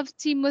right. We have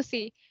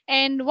Timothy.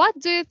 And what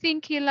do you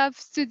think he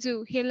loves to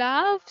do? He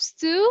loves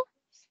to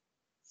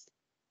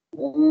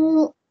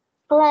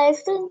Play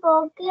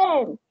single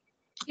game.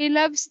 he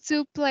loves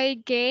to play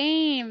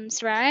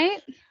games,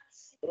 right?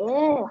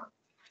 Yeah.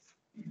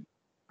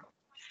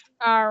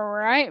 All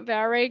right.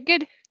 Very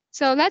good.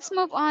 So let's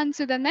move on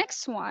to the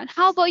next one.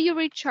 How about you,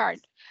 Richard?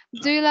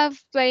 Do you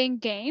love playing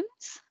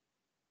games?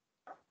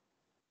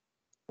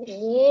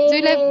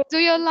 Yeah. Do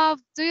you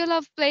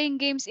love playing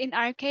games in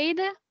arcade?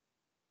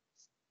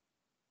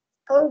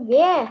 Oh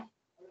yeah.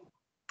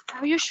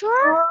 Are you sure?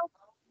 Oh,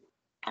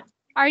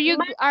 Are you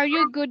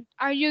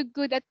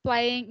good at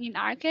playing in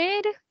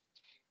arcade?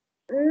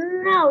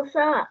 no,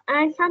 sir.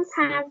 I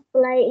sometimes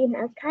play in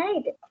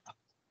arcade.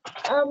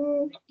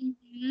 Um,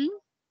 Mm-hmm.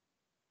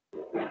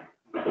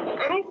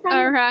 I All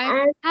some right.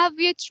 I Have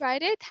you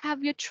tried it?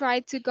 Have you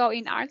tried to go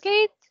in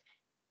arcade?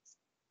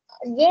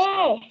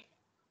 yeah.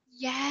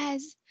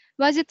 Yes.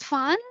 Was it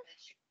fun?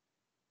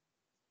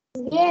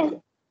 Yes.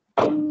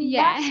 But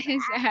Yes.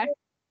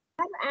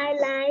 I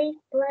like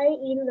play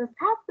in the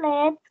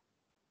tablet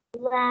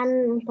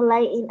than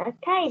play in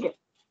arcade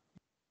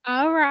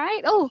All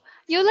right. Oh,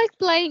 you like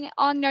playing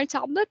on your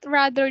tablet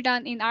rather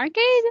than in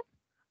arcade?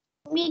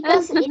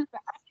 because in the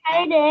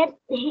arcade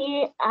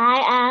here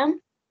I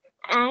am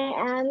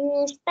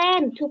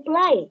stand to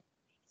play.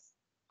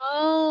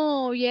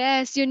 Oh,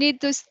 yes, you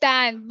need to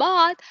stand.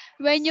 But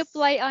when you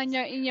play on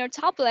your in your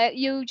tablet,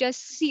 you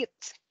just sit,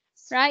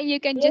 right? You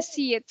can Yes. just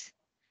see it.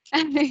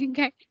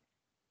 Okay.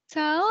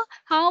 So,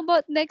 how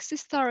about next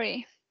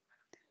story?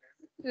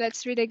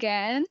 Let's read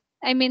again.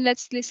 I mean,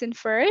 let's listen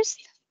first.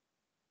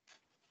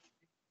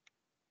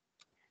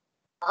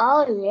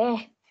 Oh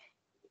yeah.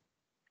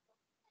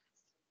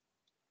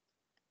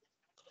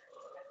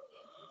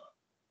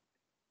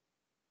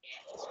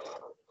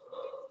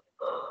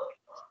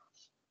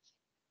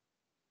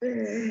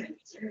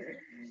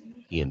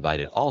 He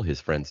invited all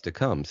his friends to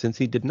come since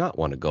he did not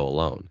want to go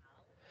alone.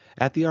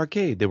 At the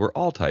arcade, there were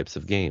all types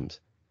of games.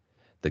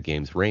 The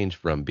games ranged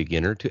from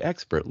beginner to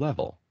expert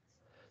level.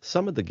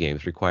 Some of the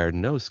games required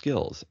no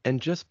skills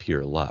and just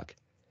pure luck.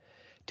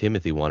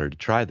 Timothy wanted to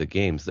try the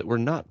games that were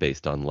not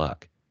based on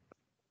luck.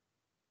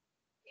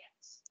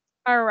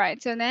 All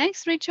right. So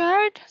next,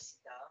 Richard.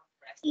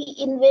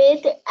 He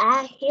invited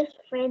his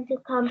friend to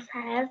come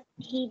as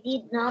he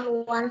did not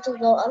want to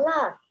go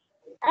alone.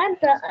 At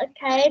the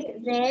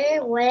arcade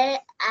there were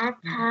a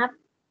type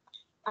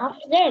of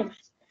games.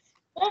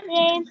 The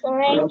games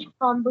range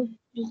from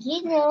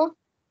beginner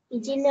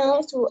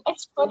to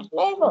expert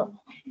level.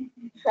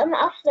 Some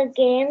of the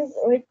games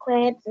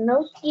required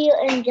no skill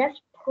and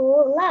just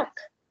pure luck.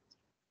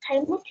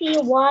 Timothy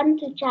wanted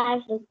to try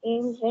the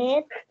games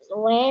that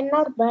were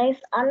not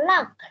based on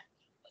luck.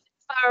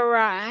 All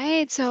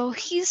right. So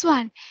he's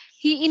one.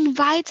 He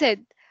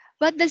invited.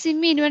 What does it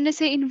mean when I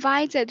say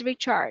invited,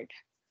 Richard?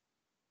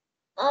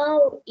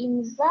 Oh,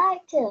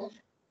 invited.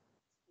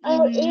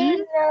 Oh,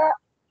 Mm-hmm.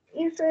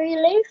 is a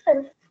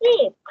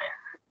relationship.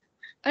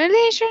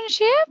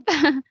 Relationship?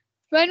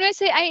 When we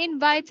say I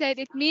invited,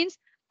 it means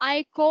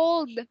I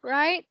called,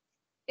 right?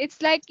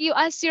 It's like you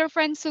ask your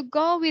friends to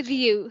go with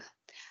you.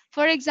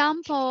 For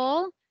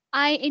example,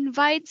 I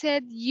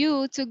invited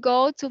you to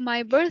go to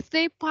my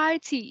birthday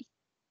party.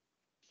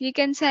 You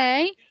can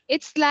say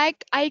it's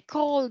like I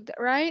called,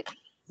 right?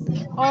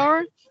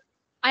 Or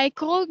I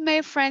called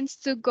my friends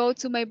to go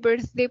to my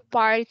birthday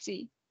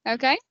party.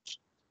 Okay?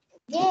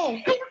 Yeah.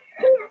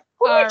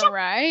 All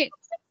right.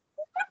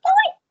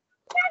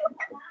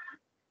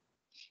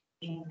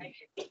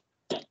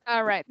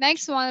 All right.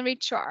 Next one,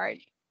 Richard.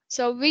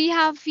 So we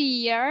have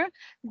here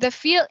the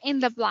fill in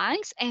the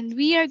blanks, and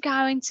we are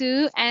going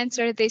to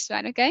answer this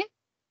one, okay?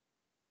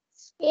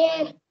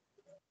 Yeah.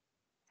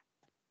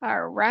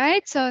 All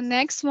right. So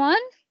next one.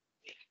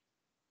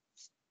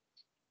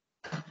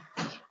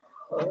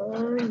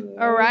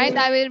 All right.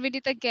 I will read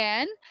it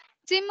again.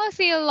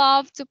 Timothy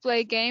loved to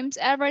play games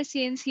ever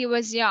since he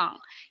was young.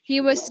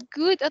 He was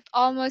good at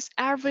almost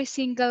every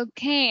single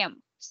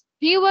game.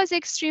 He was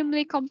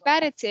extremely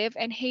competitive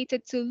and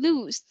hated to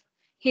lose.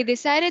 He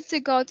decided to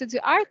go to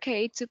the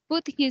arcade to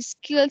put his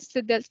skills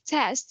to the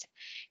test.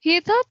 He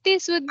thought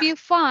this would be a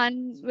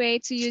fun way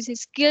to use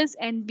his skills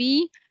and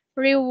be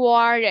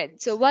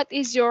rewarded. So, what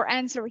is your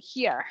answer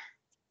here?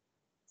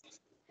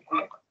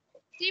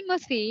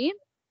 Timothy.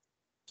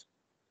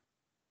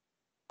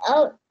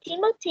 Oh,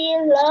 Timothy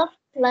loved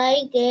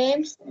play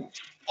games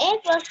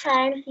ever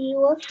since he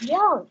was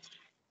young.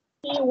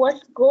 He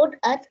was good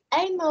at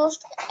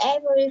almost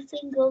every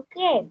single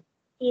game.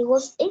 He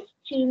was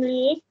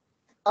extremely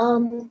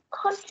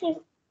conti-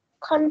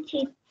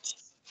 conti-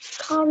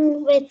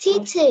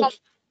 competitive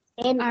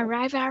and All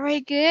right,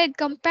 very good.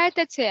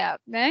 Competitive.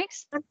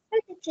 Next.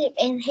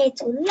 hate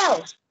to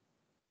lose.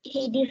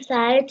 He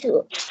decided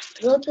to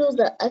go to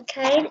the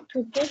arcade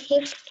to put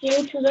his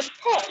skill to the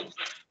test.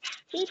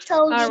 He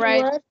told All it right.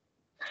 was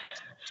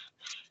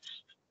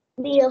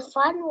Be a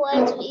fun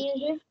way to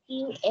use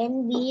skill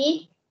and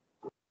be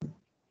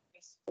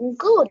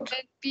good.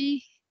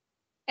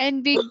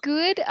 And be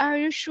good, are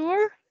you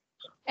sure?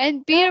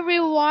 And be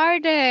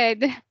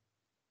rewarded.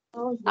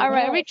 Oh, All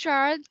right, yes.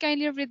 Richard,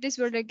 kindly read this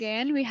word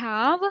again. We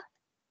have,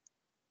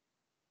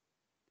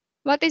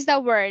 what is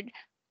that word?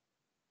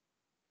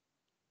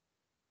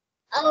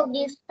 Oh,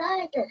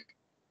 decided.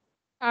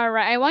 All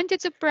right, I want you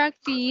to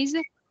practice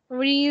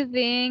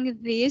reading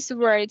these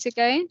words,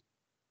 okay?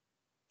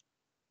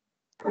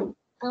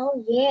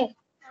 Oh, yeah.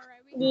 All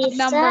right, we have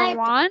number Decide.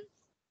 1,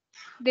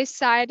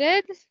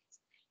 decided.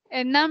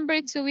 And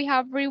number 2, we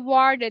have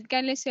rewarded.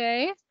 Can you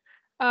say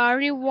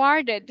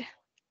rewarded?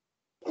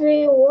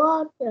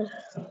 Reward.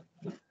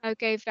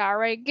 Okay,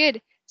 very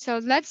good. So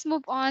let's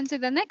move on to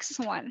the next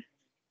one.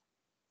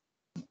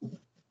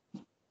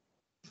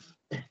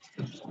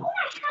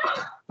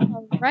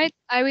 All right,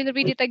 I will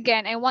read it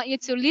again. I want you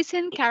to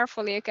listen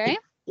carefully, okay?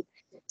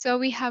 So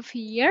we have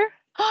here,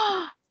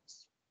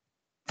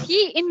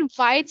 he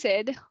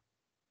invited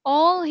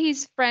all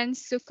his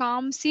friends to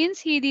come since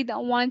he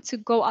didn't want to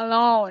go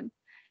alone.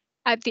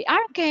 At the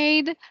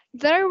arcade,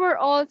 there were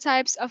all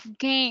types of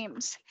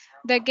games.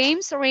 The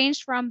games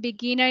ranged from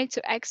beginner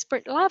to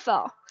expert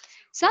level.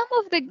 Some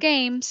of the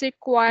games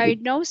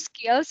required no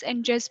skills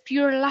and just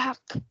pure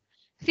luck.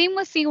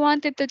 Timothy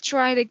wanted to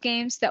try the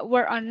games that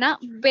were not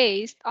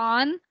based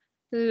on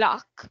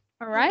luck.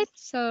 All right,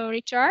 so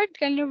Richard,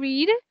 can you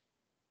read?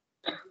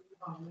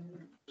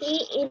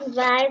 He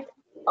invited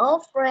all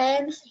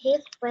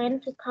his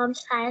friends to come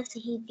as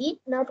he did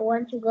not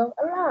want to go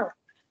alone.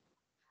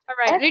 All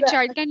right, At the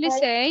Richard, can you arcade,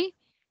 say?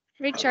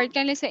 Richard,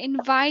 can you say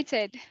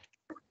invited?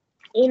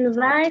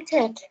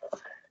 invited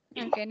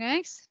Okay,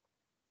 next.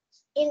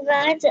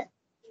 invited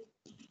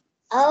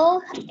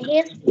all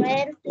his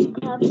friends to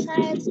come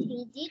as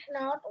he did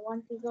not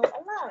want to go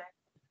alone.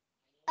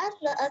 At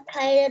the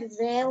arcade,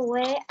 there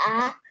were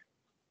a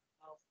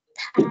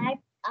type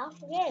of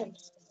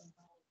games.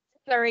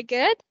 Very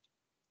good.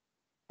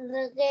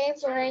 The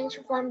games range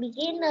from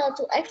beginner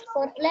to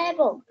expert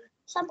level.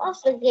 Some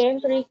of the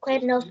games require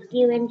no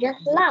skill and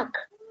just luck.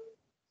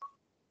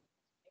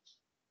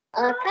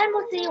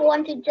 Timothy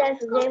wanted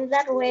just games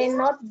that were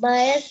not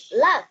based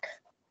luck.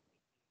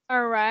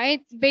 All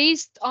right,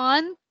 based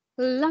on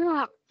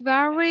luck.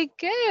 Very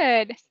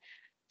good.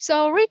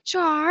 So,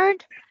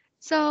 Richard,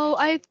 so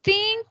I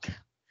think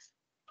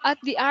at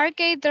the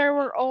arcade there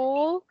were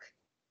all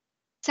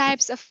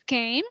types of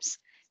games.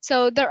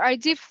 So there are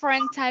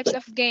different types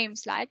of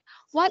games. Like,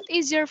 what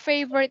is your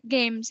favorite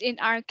games in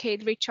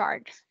arcade,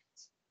 Richard?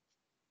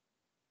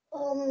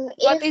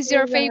 What It's is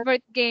your the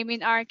favorite game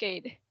in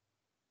arcade?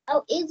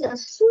 it's a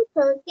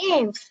super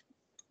games.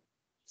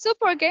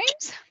 Super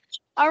games?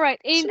 All right,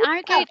 in Super.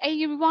 arcade,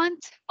 I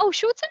want, oh,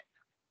 shooter?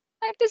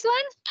 Like this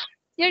one?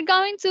 You're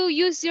going to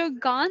use your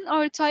gun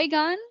or toy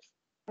gun?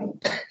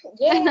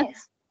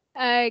 Yes.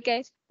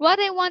 Okay. What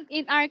I want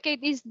in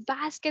arcade is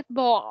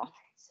basketball.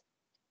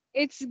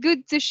 It's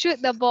good to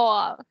shoot the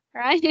ball,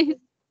 right?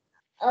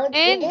 Oh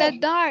And the yeah.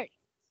 dart,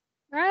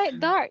 right?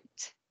 Dart.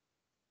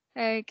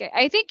 Okay.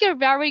 I think you're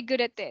very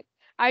good at it.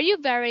 Are you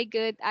very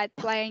good at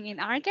playing in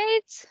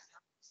arcades?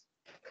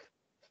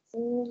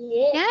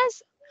 Yeah.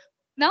 Yes?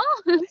 No?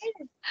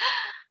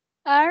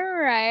 All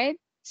right.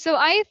 So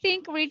I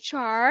think,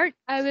 Richard,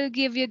 I will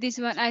give you this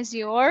one as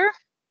your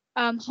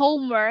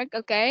homework.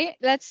 Okay.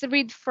 Let's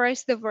read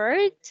first the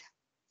word.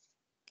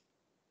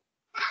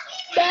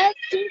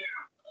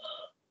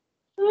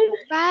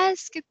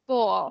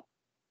 Basketball.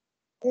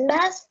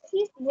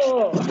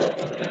 Basketball.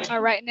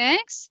 All right.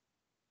 Next.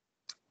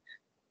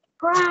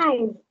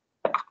 Prime.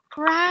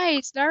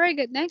 Prize. Very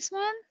good. Next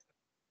one.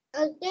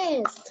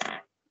 Against.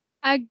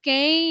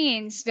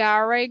 Against.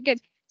 Very good.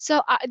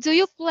 So do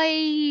you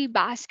play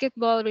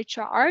basketball,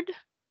 Richard?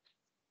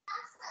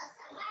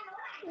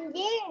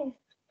 Yeah.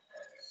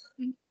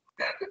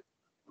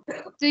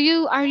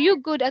 Are you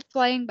good at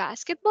playing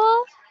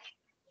basketball?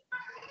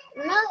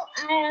 No,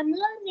 I am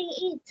learning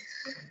it.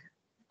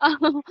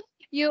 Oh,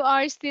 you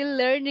are still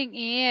learning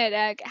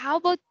it. How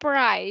about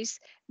prize?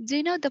 Do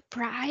you know the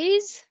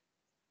prize?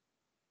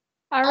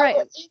 All right.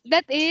 Oh,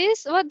 That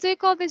is, what do you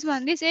call this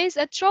one? This is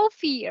a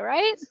trophy,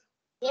 right?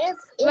 yes,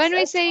 When it's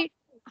we a say,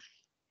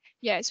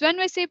 yes, when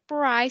we say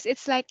prize,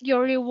 it's like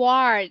your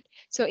reward.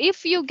 So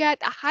if you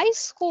get a high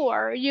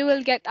score, you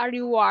will get a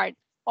reward.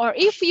 Or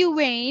if you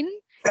win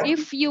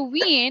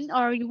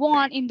or you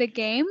won in the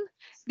game,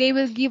 they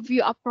will give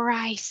you a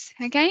prize.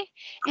 Okay?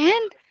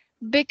 And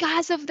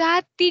because of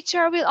that,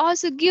 teacher will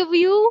also give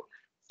you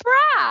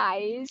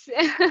prize.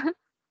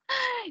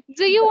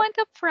 Do you want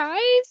a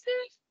prize?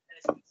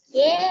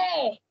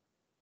 yeah.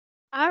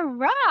 All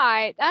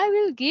right, I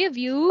will give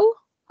you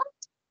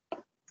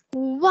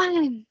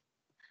 1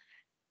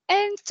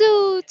 and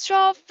 2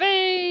 trophies.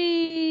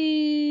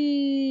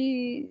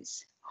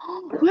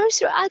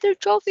 Where's your other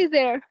trophy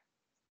there?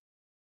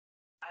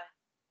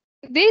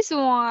 This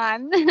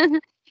one.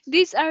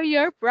 These are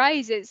your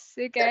prizes,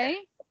 okay?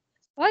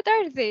 What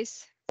are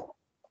these?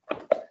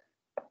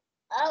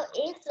 Oh,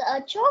 it's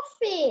a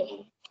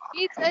trophy.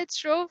 It's a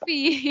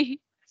trophy.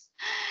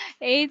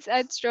 It's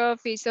a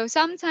trophy. So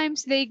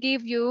sometimes they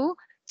give you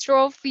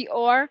trophy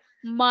or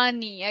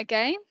money,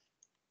 okay?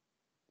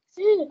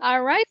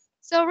 All right.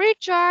 So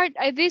Richard,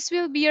 this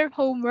will be your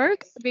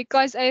homework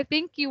because I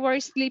think you are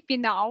sleepy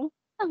now.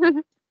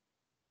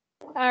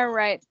 All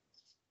right.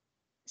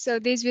 So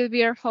this will be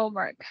your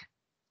homework.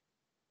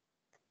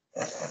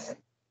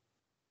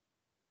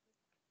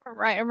 All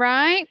right,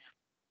 right.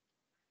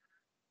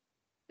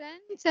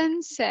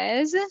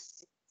 Sentences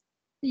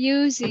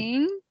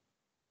using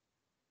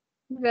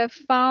the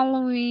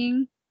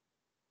following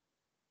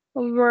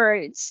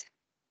words.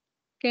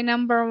 Okay,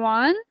 number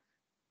one,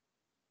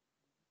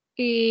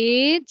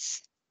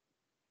 it's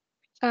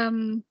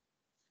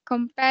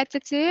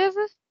competitive.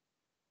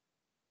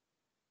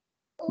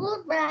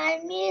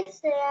 Goodbye,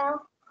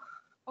 Michelle.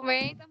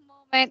 Wait a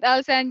moment,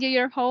 I'll send you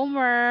your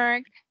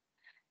homework.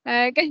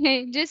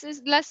 Okay,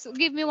 let's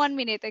give me 1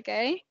 minute,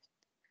 okay?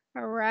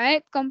 All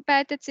right,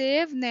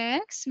 competitive.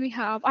 Next, we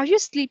have, are you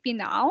sleepy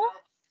now?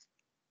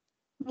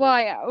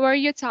 Why? Were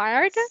you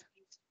tired?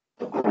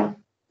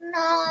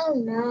 No,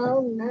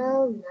 no,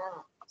 no,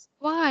 no.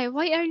 Why?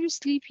 Why are you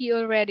sleepy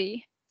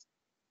already?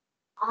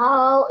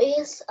 Oh,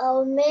 it's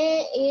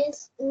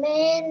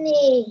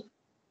many.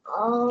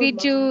 Oh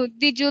Did my.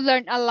 you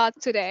learn a lot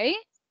today?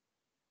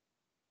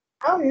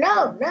 Oh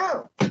no,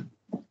 no.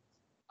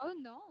 Oh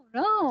no,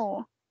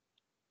 no.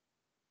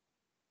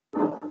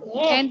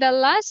 Yeah. And the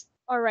last,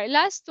 all right,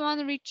 last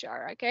one,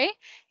 Richard, okay?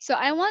 So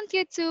I want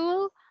you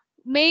to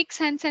make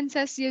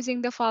sentences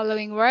using the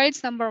following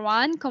words. Number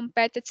one,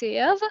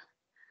 competitive,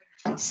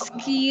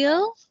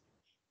 skill,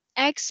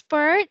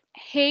 expert,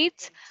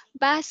 hate,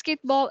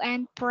 basketball,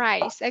 and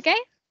prize, okay?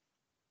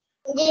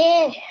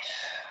 Yeah.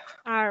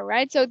 All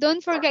right, so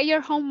don't forget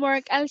your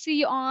homework. I'll see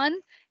you on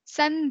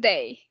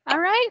Sunday. All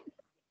right?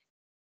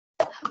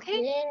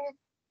 Okay. Yeah.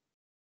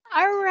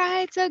 All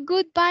right, so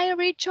goodbye,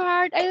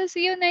 Richard. I'll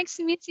see you next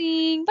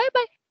meeting. Bye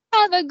bye.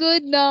 Have a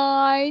good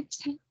night.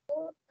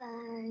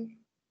 Goodbye.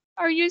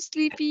 Are you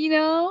sleepy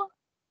now?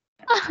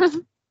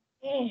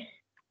 Yeah.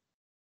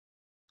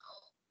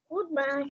 Goodbye.